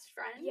a best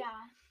friend.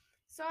 Yeah.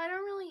 So I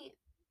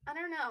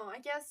don't know. I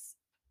guess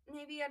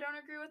maybe I don't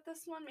agree with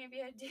this one.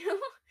 Maybe I do.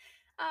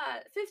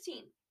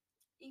 15.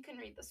 You can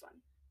read this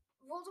one.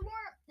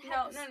 Voldemort.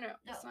 No.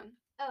 This one.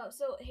 Oh,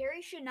 so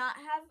Harry should not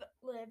have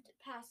lived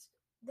past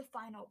the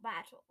final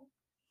battle.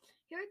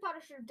 Harry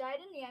Potter should have died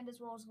in the end as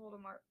well as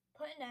Voldemort.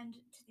 Put an end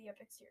to the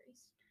epic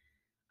series.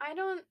 I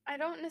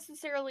don't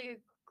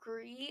necessarily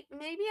agree.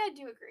 Maybe I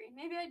do agree.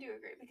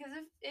 Because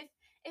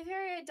if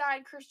Harry had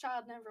died, Cursed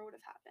Child never would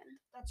have happened.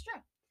 That's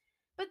true.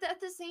 But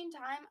at the same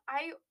time,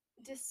 I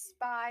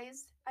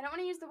don't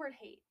want to use the word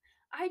hate.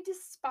 I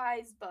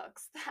despise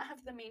books that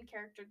have the main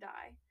character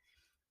die.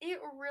 It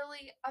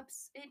really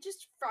it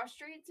just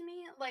frustrates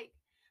me. Like,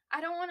 I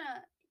don't want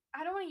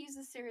to use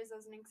this series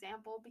as an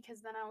example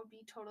because then I would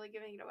be totally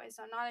giving it away.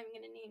 So I'm not even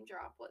going to name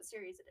drop what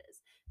series it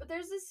is. But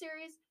there's this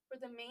series where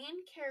the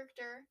main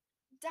character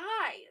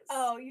dies.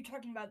 Oh, you're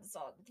talking about this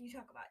all. You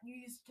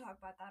used to talk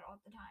about that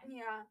all the time.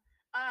 Yeah.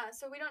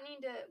 So we don't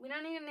need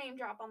to name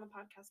drop on the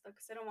podcast though,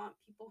 because I don't want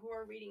people who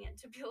are reading it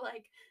to be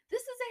like,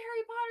 this is a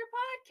Harry Potter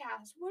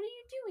podcast. What are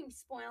you doing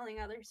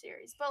spoiling other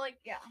series? But like,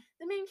 Yeah.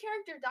 the main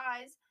character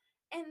dies,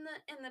 and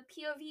the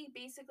POV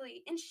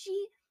basically, and she,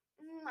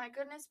 my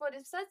goodness, what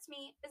upsets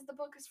me is the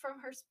book is from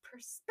her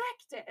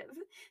perspective.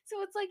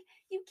 So it's like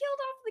you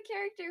killed off the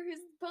character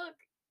whose book,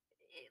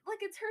 like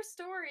it's her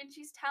story and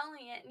she's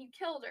telling it, and you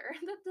killed her.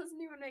 That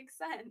doesn't even make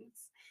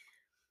sense.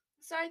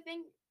 So I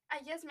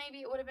guess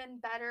maybe it would have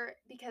been better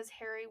because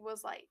Harry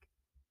was like,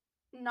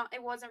 not,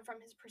 it wasn't from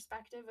his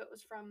perspective, it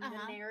was from the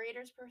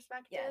narrator's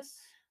perspective.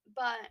 Yes.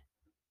 But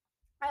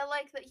I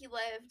like that he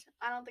lived.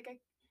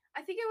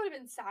 I think it would have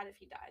been sad if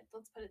he died.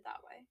 Let's put it that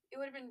way. It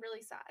would have been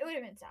really sad. It would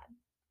have been sad.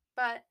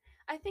 But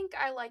I think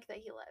I like that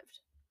he lived.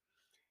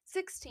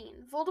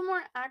 16.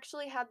 Voldemort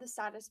actually had the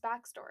saddest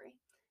backstory.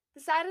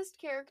 The saddest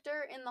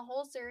character in the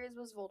whole series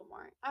was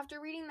Voldemort. After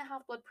reading The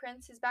Half-Blood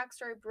Prince, his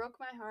backstory broke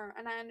my heart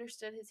and I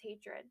understood his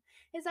hatred.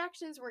 His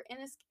actions were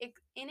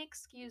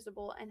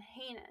inexcusable and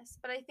heinous,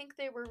 but I think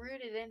they were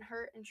rooted in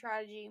hurt and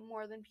tragedy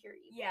more than pure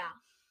evil. Yeah.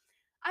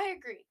 I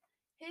agree.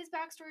 His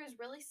backstory is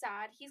really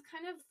sad. He's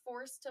kind of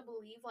forced to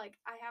believe, like,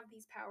 I have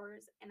these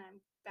powers and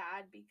I'm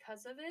bad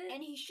because of it.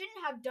 And he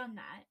shouldn't have done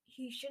that.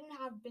 He shouldn't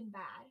have been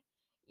bad.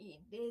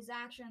 His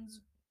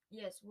actions,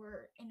 yes,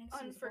 were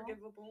inexcusable.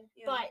 Unforgivable.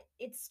 Yeah. But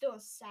it's still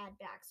a sad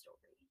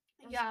backstory.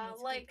 Yeah,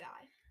 like,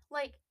 guy.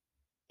 Like,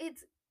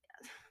 it's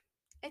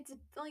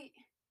like,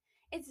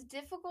 it's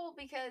difficult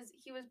because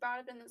he was brought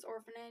up in this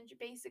orphanage,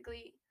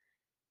 basically,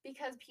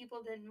 because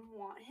people didn't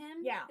want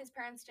him. Yeah. His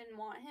parents didn't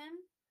want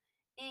him.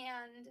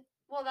 And,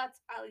 well, that's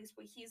at least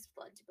what he's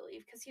led to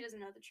believe, because he doesn't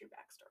know the true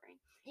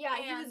backstory. Yeah,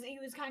 he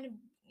was kind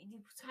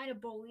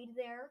of bullied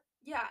there.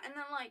 Yeah, and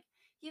then, like,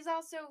 he's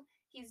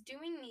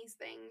doing these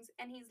things,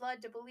 and he's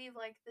led to believe,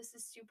 like, this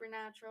is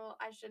supernatural,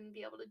 I shouldn't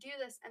be able to do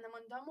this. And then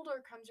when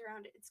Dumbledore comes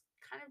around, it's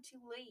kind of too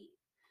late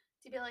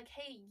to be like,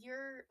 hey,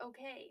 you're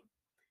okay.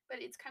 But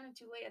it's kind of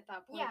too late at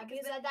that point. Yeah,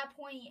 because at that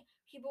point,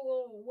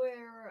 people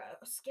were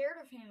scared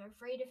of him,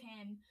 afraid of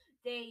him.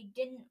 They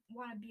didn't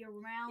want to be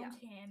around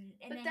him.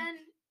 And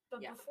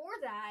but before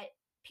that,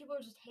 people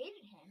just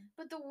hated him.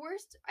 But the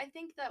worst, I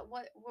think that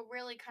what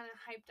really kind of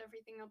hyped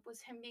everything up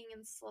was him being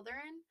in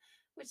Slytherin,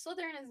 which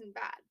Slytherin isn't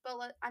bad,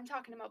 but I'm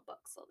talking about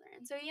book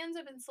Slytherin. So he ends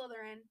up in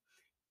Slytherin,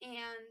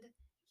 and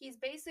he's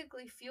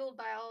basically fueled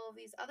by all of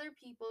these other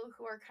people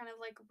who are kind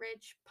of like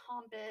rich,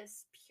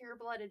 pompous,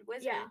 pure-blooded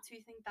wizards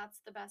who think that's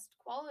the best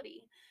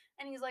quality.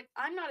 And he's like,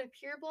 I'm not a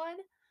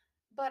pureblood,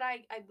 but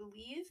I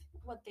believe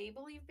what they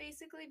believe,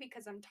 basically,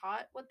 because I'm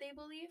taught what they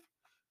believe.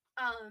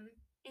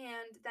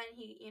 And then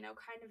he,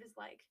 kind of is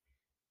like,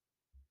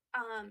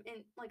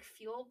 and like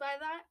fueled by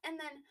that. And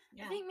then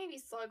I think maybe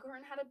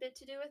Slughorn had a bit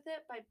to do with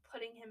it by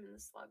putting him in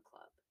the Slug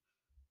Club.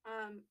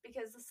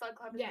 Because the Slug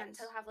Club is meant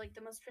to have like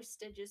the most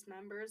prestigious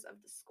members of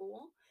the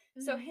school.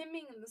 Mm-hmm. So him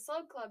being in the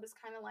Slug Club is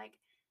kind of like,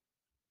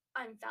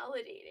 I'm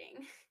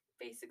validating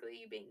basically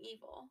you being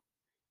evil.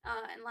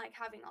 And like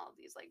having all of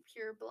these like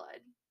pure blood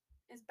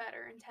is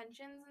better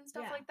intentions and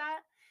stuff like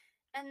that.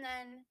 And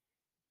then,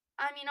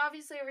 I mean,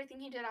 obviously everything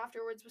he did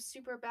afterwards was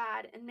super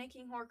bad, and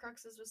making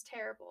Horcruxes was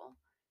terrible.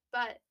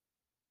 But,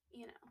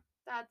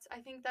 I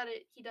think that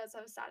he does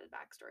have a sad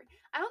backstory.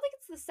 I don't think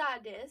it's the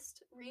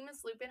saddest.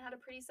 Remus Lupin had a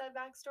pretty sad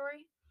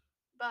backstory,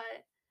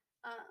 but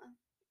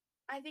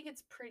I think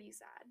it's pretty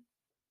sad.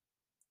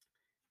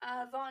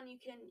 Vaughn, you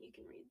can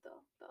read the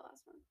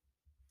last one.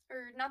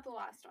 Or not the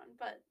last one,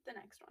 but the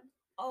next one.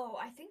 Oh,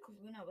 I think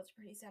Luna was a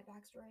pretty sad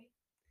backstory.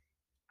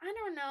 I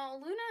don't know.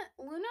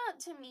 Luna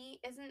to me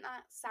isn't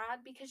that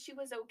sad because she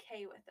was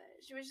okay with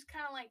it. She was just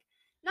kind of like,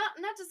 not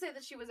to say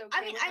that she was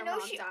okay with her mom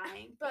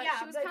dying, but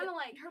she was kind of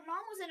like, her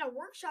mom was in a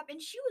workshop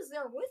and she was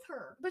there with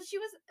her. But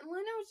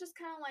Luna was just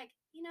kind of like,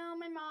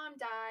 my mom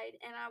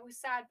died and I was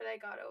sad, but I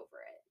got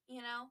over it,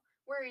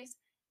 Whereas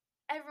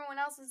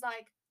everyone else is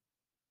like,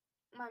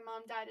 my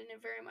mom died, and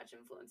it very much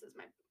influences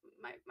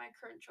my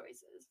current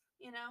choices,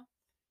 you know?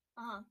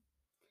 Uh-huh.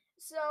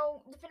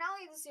 So, the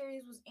finale of the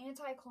series was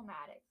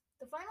anticlimactic.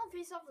 The final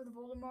face-off with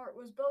Voldemort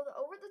was both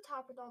over the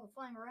top with all the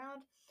flying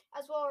around,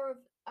 as well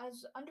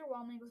as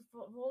underwhelming with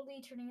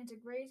Voldy turning into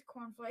gray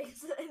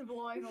cornflakes and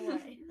blowing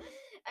away.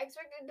 I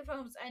expected the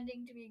film's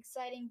ending to be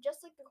exciting,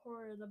 just like the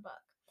horror of the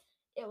book.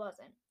 It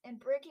wasn't. And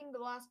breaking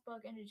the last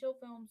book into 2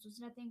 films was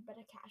nothing but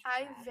a cash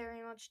I grab.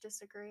 very much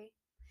disagree.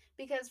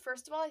 Because,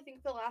 first of all, I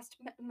think the last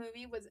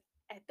movie was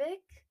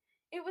epic.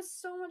 It was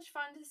so much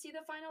fun to see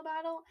the final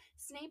battle.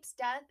 Snape's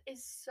death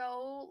is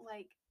so,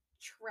 like,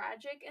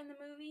 tragic in the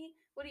movie.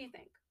 What do you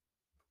think?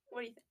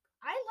 What do you think?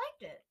 I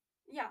liked it.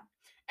 Yeah.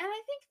 And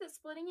I think that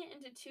splitting it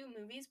into 2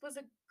 movies was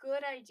a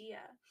good idea.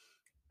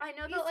 I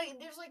know Because that, like,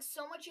 there's like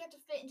so much you have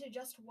to fit into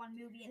just one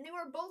movie, and they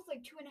were both like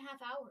 2.5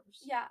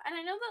 hours. yeah, and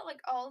I know that, like,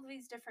 all of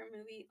these different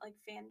movie, like,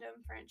 fandom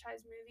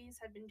franchise movies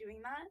had been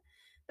doing that,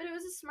 but it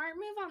was a smart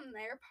move on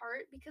their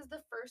part because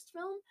the first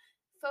film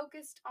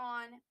focused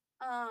on,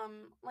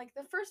 like,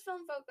 the first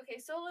film, okay,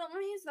 so let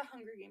me use The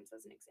Hunger Games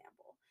as an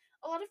example.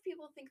 A lot of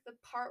people think that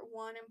part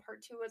 1 and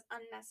part 2 was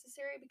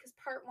unnecessary because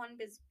part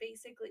 1 is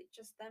basically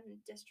just them in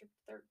District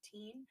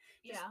 13,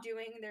 just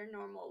doing their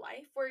normal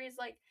life, whereas,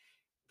 like,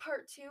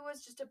 part 2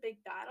 was just a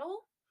big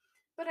battle.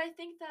 But I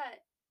think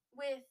that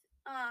with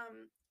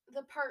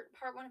the part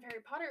 1 of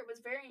Harry Potter, it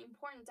was very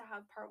important to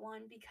have part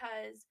 1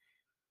 because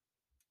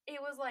it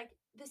was like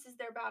this is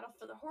their battle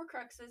for the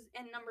Horcruxes,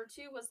 and number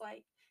 2 was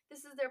like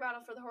this is their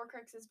battle for the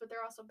Horcruxes, but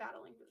they're also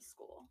battling for the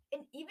school.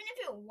 And even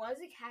if it was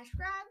a cash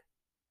grab,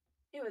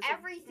 it was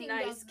everything a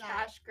nice does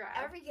cash that.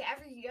 grab. Every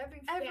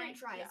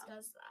franchise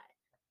does that.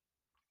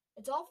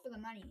 It's all for the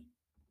money.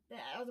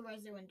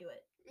 Otherwise, they wouldn't do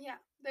it.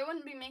 Yeah, they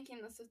wouldn't be making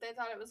this if they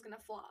thought it was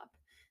gonna flop.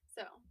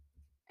 So,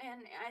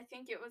 and I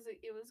think it was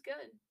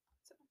good.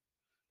 So,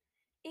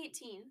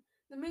 18.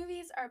 The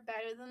movies are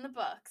better than the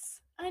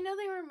books. I know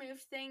they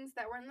removed things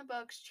that were in the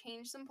books,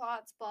 changed some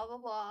plots, blah blah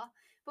blah.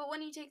 But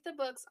when you take the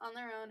books on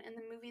their own and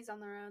the movies on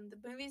their own, the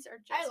movies are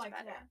just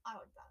better. That. I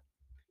like that.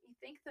 You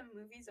think the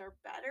movies are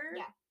better?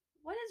 Yeah.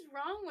 What is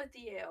wrong with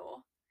you?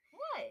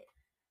 What?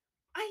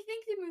 I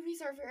think the movies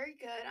are very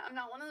good. I'm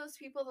not one of those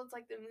people that's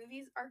like the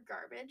movies are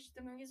garbage.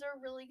 The movies are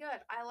really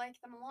good. I like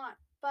them a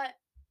lot. But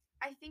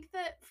I think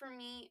that for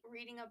me,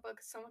 reading a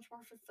book is so much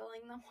more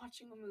fulfilling than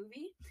watching a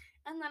movie.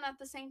 And then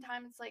at the same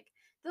time, it's like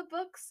the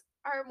books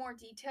are more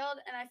detailed,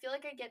 and I feel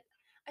like I get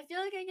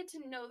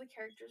to know the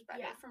characters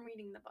better from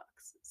reading the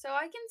books. So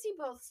I can see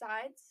both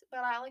sides,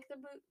 but I like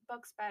the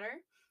books better.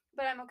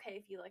 But I'm okay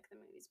if you like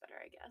the movies better,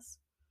 I guess.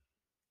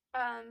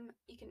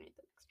 You can read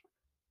the next one.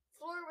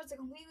 Fleur was a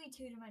completely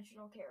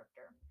 2-dimensional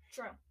character.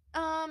 True.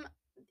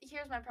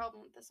 Here's my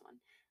problem with this one.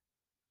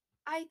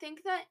 I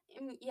think that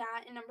in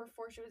number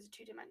 4 she was a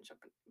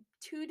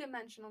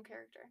two-dimensional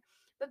character.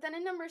 But then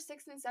in number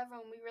 6 and 7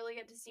 we really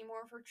get to see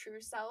more of her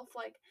true self.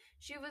 Like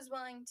she was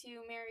willing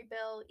to marry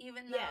Bill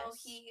even though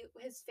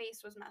his face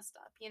was messed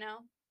up, you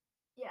know?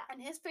 Yeah.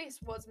 And his face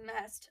was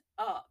messed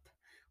up.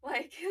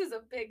 Like it was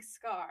a big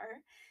scar.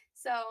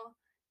 So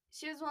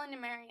she was willing to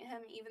marry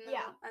him even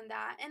though and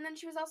that. And then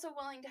she was also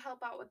willing to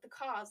help out with the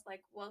cause,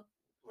 like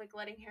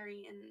letting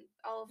Harry and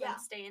all of them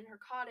stay in her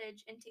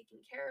cottage and taking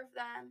care of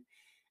them.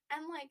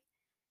 And like,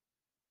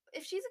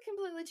 if she's a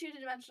completely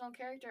 2-dimensional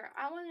character,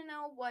 I want to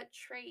know what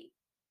trait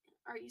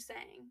are you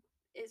saying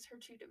is her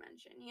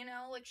 2-dimension? You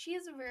know, like she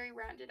is a very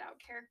rounded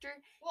out character.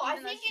 Well, I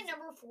think in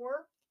number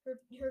 4,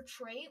 her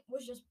trait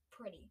was just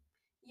pretty.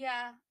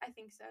 Yeah, I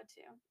think so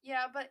too.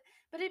 Yeah, but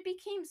it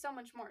became so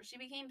much more. She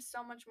became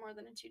so much more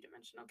than a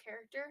 2-dimensional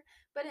character.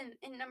 But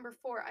in number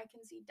 4, I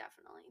can see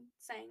definitely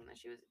saying that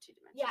she was a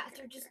 2-dimensional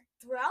character. So just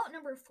throughout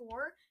number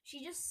 4,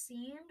 she just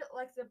seemed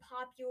like the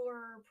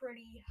popular,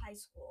 pretty high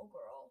school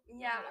girl.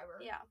 Yeah,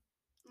 yeah.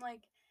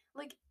 Like,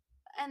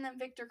 and then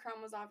Victor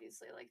Crumb was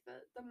obviously like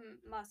the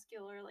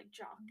muscular like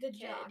jock kid,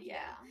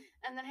 yeah.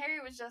 And then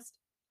Harry was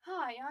just,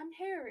 hi, I'm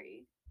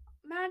Harry.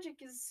 Magic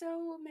is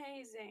so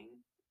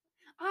amazing.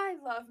 I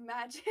love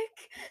magic.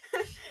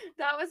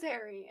 That was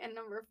Harry in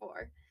number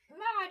 4.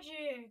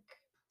 Magic.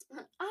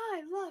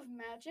 I love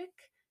magic.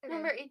 Okay.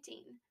 Number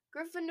 18.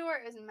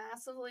 Gryffindor is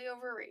massively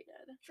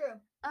overrated. True.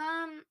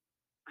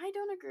 I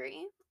don't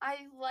agree.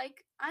 I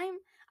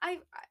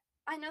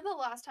know that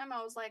last time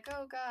I was like,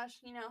 oh gosh,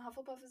 you know,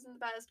 Hufflepuff isn't the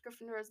best,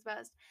 Gryffindor is the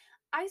best.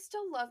 I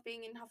still love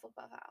being in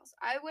Hufflepuff House.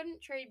 I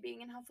wouldn't trade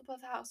being in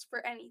Hufflepuff House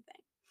for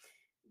anything.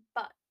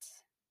 But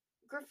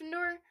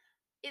Gryffindor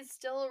is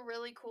still a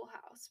really cool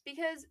house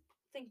because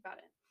think about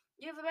it.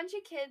 You have a bunch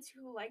of kids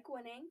who like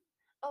winning,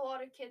 a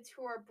lot of kids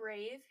who are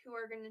brave, who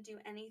are going to do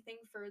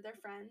anything for their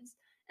friends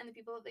and the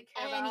people that they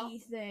care about.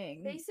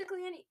 Anything.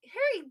 Basically,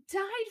 Harry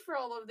died for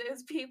all of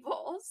those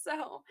people,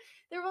 so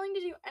they're willing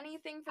to do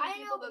anything for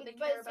the people that they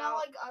care about. But it's not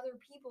like other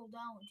people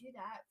don't do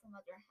that from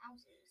other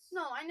houses.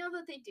 No, I know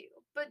that they do,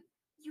 but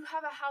you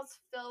have a house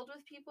filled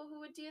with people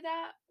who would do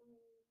that.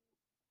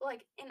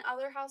 Like in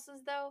other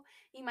houses, though,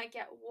 you might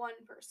get one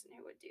person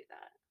who would do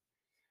that.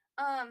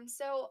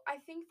 So I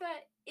think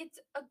that it's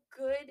a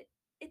good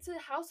it's a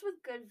house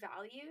with good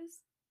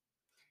values,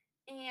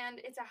 and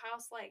it's a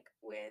house like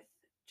with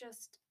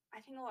just I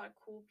think a lot of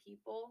cool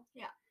people.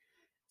 Yeah.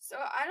 So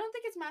I don't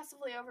think it's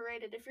massively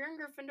overrated. If you're in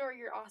Gryffindor,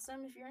 you're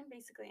awesome. If you're in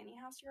basically any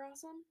house, you're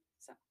awesome.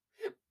 So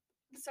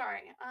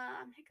sorry,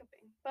 I'm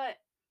hiccuping, but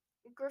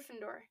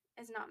Gryffindor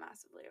is not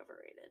massively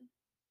overrated.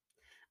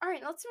 All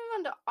right, let's move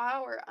on to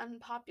our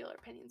unpopular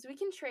opinions. We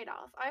can trade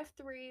off. I have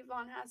 3,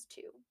 Vaughn has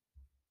 2.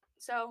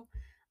 So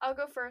I'll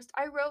go first.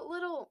 I wrote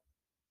little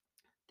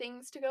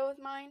things to go with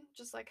mine,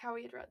 just like how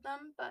we had read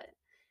them, but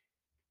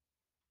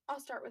I'll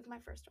start with my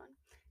first one.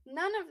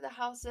 None of the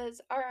houses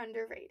are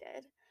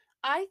underrated.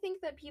 I think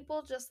that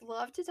people just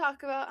love to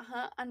talk about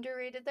how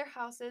underrated their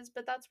houses,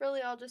 but that's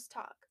really all just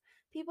talk.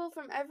 People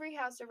from every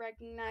house are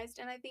recognized,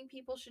 and I think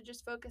people should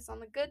just focus on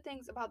the good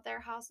things about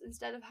their house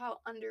instead of how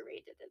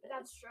underrated it is.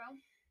 That's true.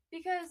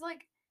 Because,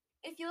 like,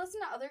 if you listen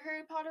to other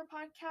Harry Potter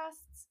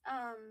podcasts,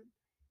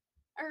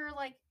 or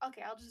like,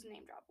 okay, I'll just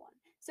name drop one.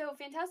 So,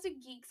 Fantastic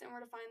Geeks and Where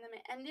to Find Them,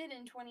 it ended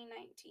in 2019,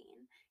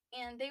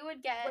 and they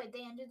would get. Wait,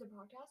 they ended the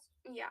podcast?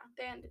 Yeah,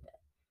 they ended it.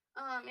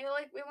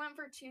 We went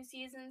for 2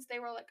 seasons. They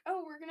were like,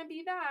 "Oh, we're gonna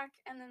be back,"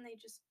 and then they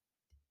just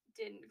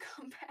didn't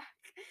come back.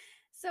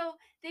 So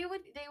they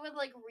would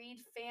like read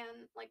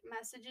fan like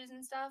messages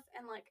and stuff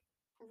and like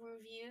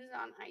reviews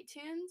on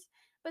iTunes,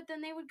 but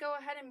then they would go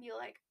ahead and be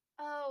like,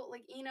 "Oh,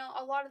 like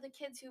a lot of the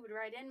kids who would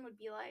write in would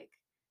be like,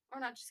 or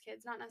not just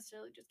kids, not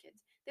necessarily just kids.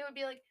 They would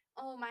be like,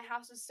 "Oh, my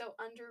house is so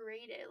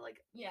underrated."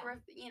 Like, Yeah.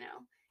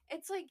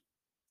 it's like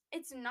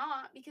it's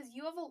not because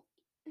you have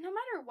no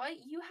matter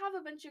what, you have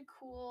a bunch of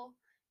cool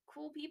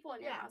people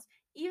in your house.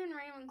 Even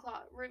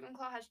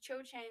Ravenclaw has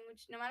Cho Chang,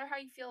 which no matter how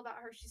you feel about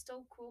her, she's still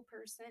a cool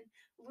person.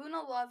 Luna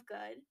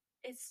Lovegood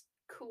is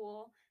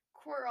cool.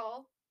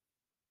 Quirrell,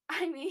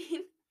 I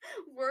mean,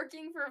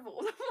 working for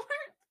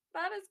Voldemort,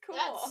 that is cool.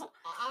 That's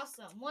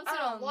awesome. Once in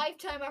a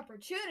lifetime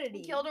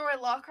opportunity.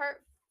 Gilderoy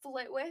Lockhart,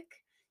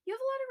 Flitwick. You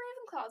have a lot of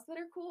Ravenclaws that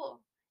are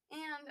cool,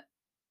 and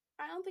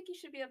I don't think you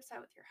should be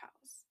upset with your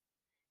house,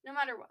 no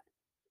matter what.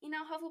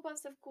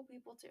 Hufflepuffs have cool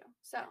people too.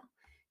 So,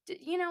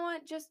 you know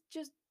what? Just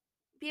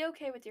be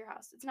okay with your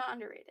house. It's not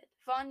underrated.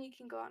 Vaughn, you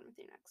can go on with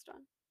your next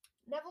one.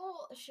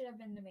 Neville should have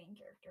been the main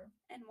character.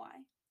 And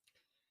why?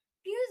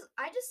 Because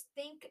I just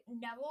think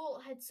Neville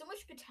had so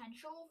much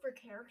potential for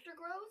character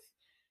growth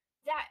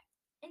that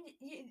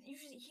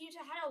he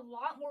had a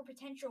lot more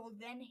potential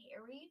than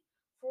Harry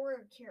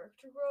for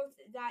character growth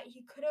that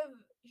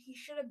he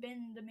should have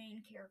been the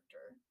main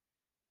character.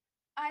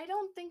 I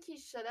don't think he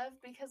should have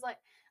because,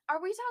 like,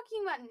 are we talking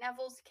about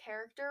Neville's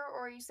character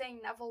or are you saying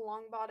Neville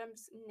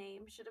Longbottom's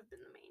name should have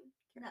been the main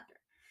character? No.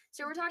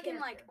 So we're talking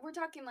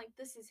like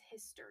this is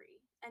history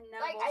and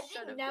Neville I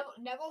think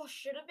Neville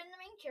should have been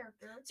the main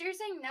character. So you're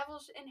saying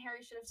Neville and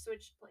Harry should have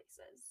switched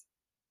places?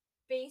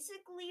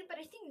 Basically, but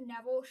I think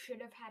Neville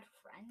should have had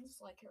friends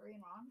like Harry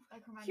and Ron.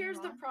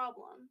 Here's the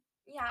problem.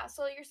 Yeah,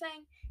 so you're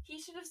saying he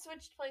should have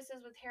switched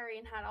places with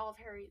Harry and had all of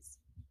Harry's.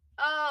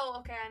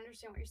 Oh, okay, I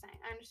understand what you're saying.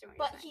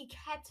 But he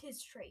kept his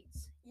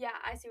traits. Yeah,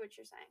 I see what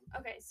you're saying.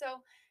 Okay,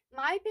 so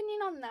my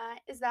opinion on that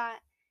is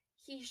that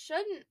he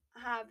shouldn't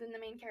have been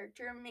the main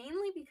character,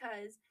 mainly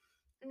because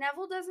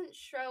Neville doesn't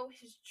show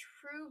his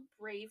true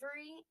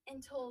bravery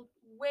until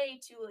way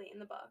too late in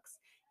the books.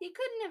 He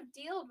couldn't have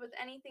dealt with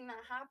anything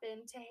that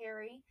happened to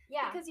Harry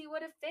because he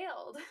would have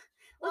failed.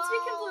 Let's be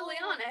completely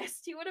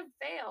honest. He would have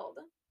failed.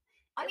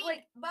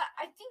 But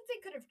I think they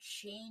could have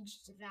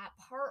changed that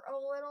part a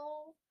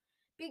little.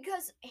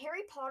 Because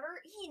Harry Potter,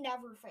 he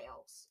never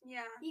fails.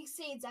 Yeah, he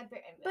succeeds at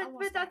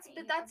but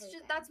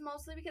that's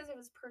mostly because of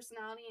his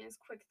personality and his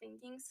quick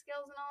thinking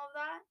skills and all of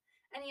that,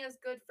 and he has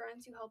good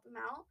friends who help him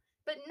out.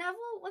 But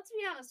Neville, let's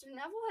be honest, if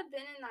Neville had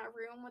been in that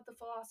room with the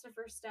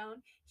Philosopher's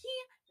Stone, he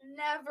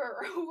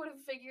never would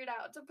have figured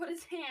out to put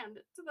his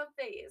hand to the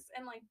face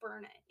and like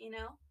burn it. He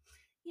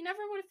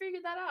never would have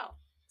figured that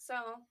out.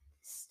 So.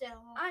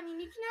 Still, I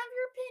mean, you can have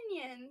your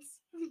opinions,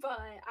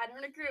 but I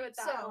don't agree with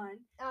that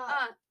one.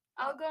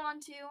 I'll go on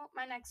to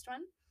my next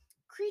one.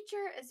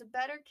 Kreacher is a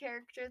better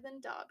character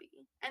than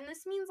Dobby. And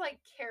this means like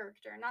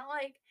character, not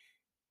like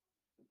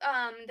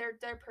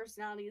their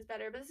personality is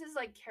better, but this is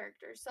like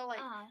character. So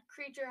like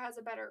Kreacher has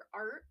a better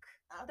arc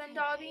than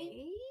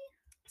Dobby.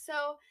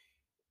 So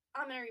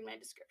I'm gonna read my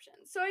description.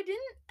 So I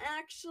didn't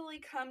actually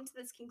come to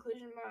this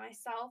conclusion by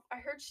myself. I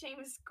heard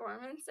Seamus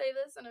Gorman say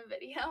this in a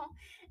video,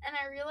 and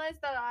I realized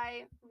that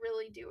I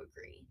really do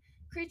agree.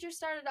 Kreacher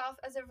started off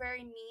as a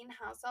very mean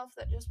house elf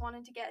that just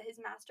wanted to get his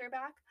master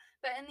back,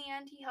 but in the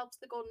end he helps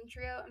the Golden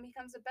Trio and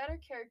becomes a better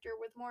character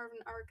with more of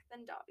an arc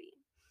than Dobby.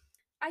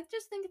 I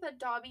just think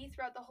that Dobby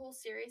throughout the whole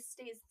series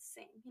stays the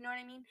same. You know what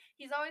I mean?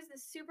 He's always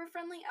this super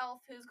friendly elf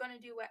who's going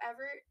to do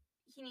whatever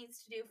he needs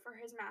to do for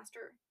his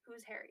master,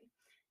 who's Harry.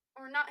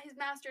 Or not his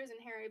master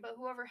isn't Harry, but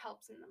whoever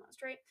helps him the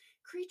most, right?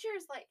 Kreacher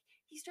is like,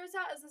 he starts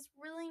out as this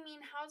really mean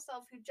house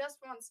elf who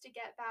just wants to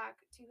get back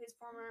to his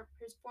former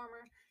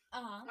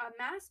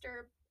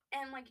master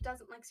and like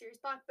doesn't like Sirius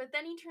Black, but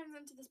then he turns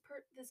into this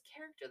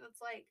character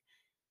that's like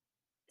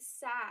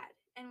sad,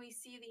 and we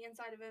see the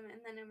inside of him,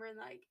 and then we're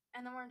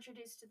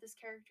introduced to this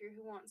character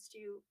who wants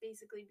to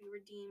basically be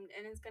redeemed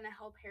and is going to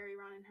help Harry,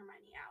 Ron, and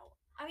Hermione out.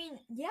 I mean,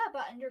 yeah,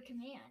 but under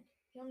command.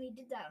 He only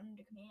did that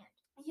under command.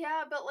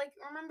 Yeah, but like,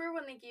 remember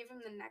when they gave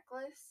him the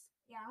necklace?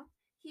 Yeah.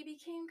 He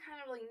became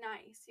kind of like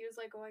nice. He was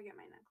like, "Oh, I get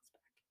my necklace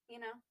back," you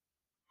know?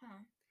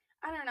 Huh.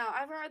 I don't know.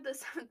 I haven't read the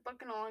 7th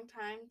book in a long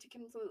time to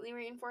completely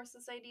reinforce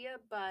this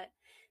idea, but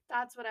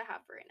that's what I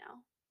have for right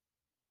now.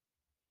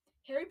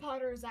 Harry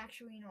Potter is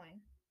actually annoying.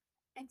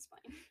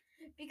 Explain.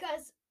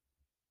 Because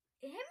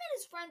him and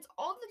his friends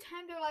all the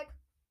time, they're like,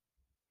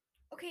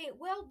 okay,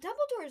 well,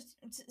 Dumbledore's,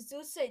 so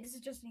let's say, this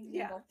is just an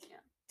example. Yeah.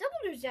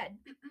 Dumbledore's dead.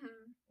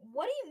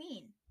 What do you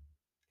mean?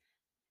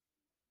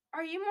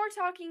 Are you more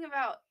talking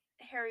about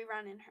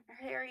Hermione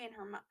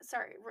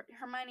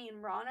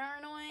and Ron are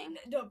annoying?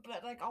 No,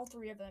 but like all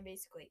three of them,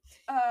 basically.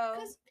 Oh.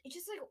 Because it's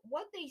just like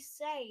what they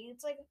say.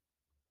 It's like,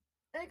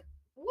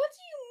 what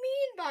do you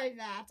mean by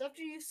that?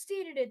 After you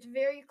stated it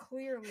very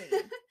clearly.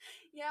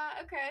 Yeah,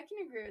 okay, I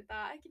can agree with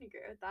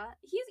that.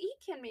 He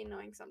can be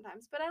annoying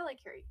sometimes, but I like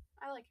Harry.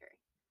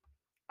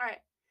 All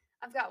right,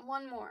 I've got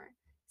one more.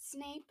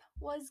 Snape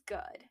was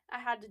good. I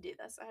had to do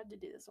this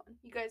one.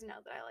 You guys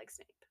know that I like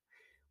Snape.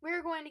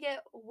 We're going to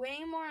get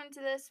way more into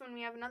this when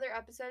we have another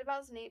episode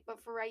about Snape, but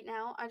for right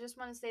now, I just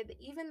want to say that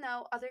even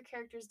though other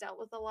characters dealt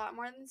with a lot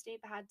more than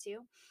Snape had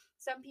to,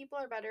 some people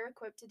are better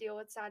equipped to deal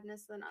with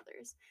sadness than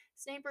others.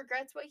 Snape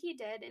regrets what he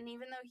did, and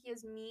even though he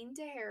is mean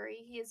to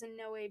Harry, he is in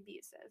no way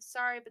abusive.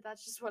 Sorry, but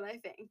that's just what I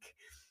think.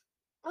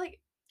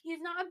 Like,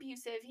 he's not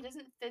abusive. He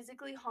doesn't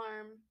physically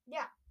harm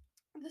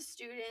the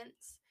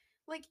students.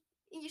 Like,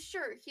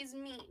 sure, he's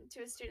mean to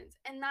his students,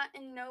 and that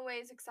in no way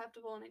is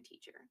acceptable in a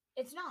teacher.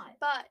 It's not.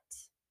 But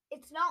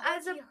it's not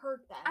like he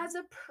hurt them. As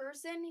a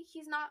person,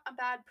 he's not a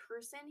bad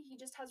person. He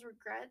just has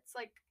regrets,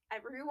 like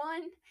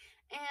everyone.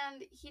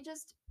 And he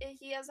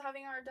has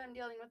having a hard time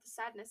dealing with the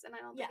sadness, and I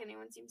don't think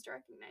anyone seems to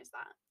recognize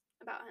that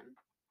about him.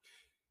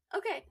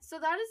 Okay, so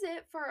that is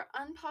it for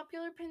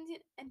unpopular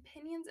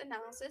opinions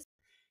analysis.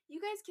 You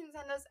guys can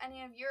send us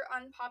any of your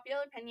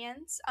unpopular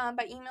opinions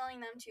by emailing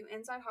them to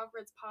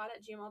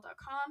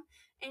insidehogwartspod@gmail.com,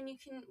 and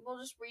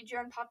we'll just read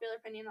your unpopular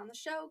opinion on the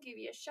show, give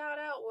you a shout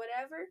out,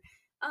 whatever.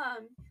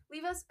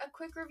 Leave us a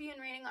quick review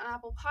and rating on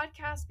Apple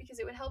Podcasts because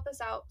it would help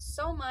us out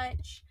so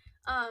much.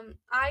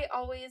 I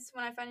always,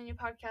 when I find a new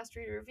podcast,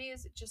 read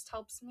reviews. It just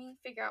helps me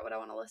figure out what I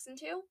want to listen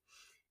to.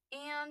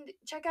 And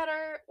check out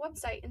our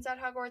website,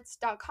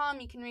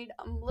 insidehogwarts.com. You can read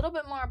a little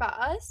bit more about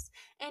us,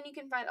 and you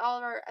can find all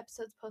of our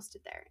episodes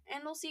posted there.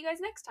 And we'll see you guys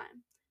next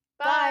time.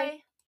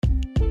 Bye!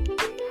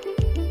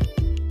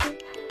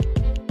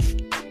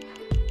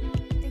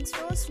 Thanks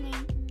for listening.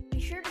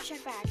 Be sure to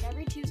check back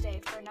every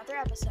Tuesday for another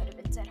episode of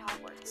Inside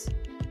Hogwarts.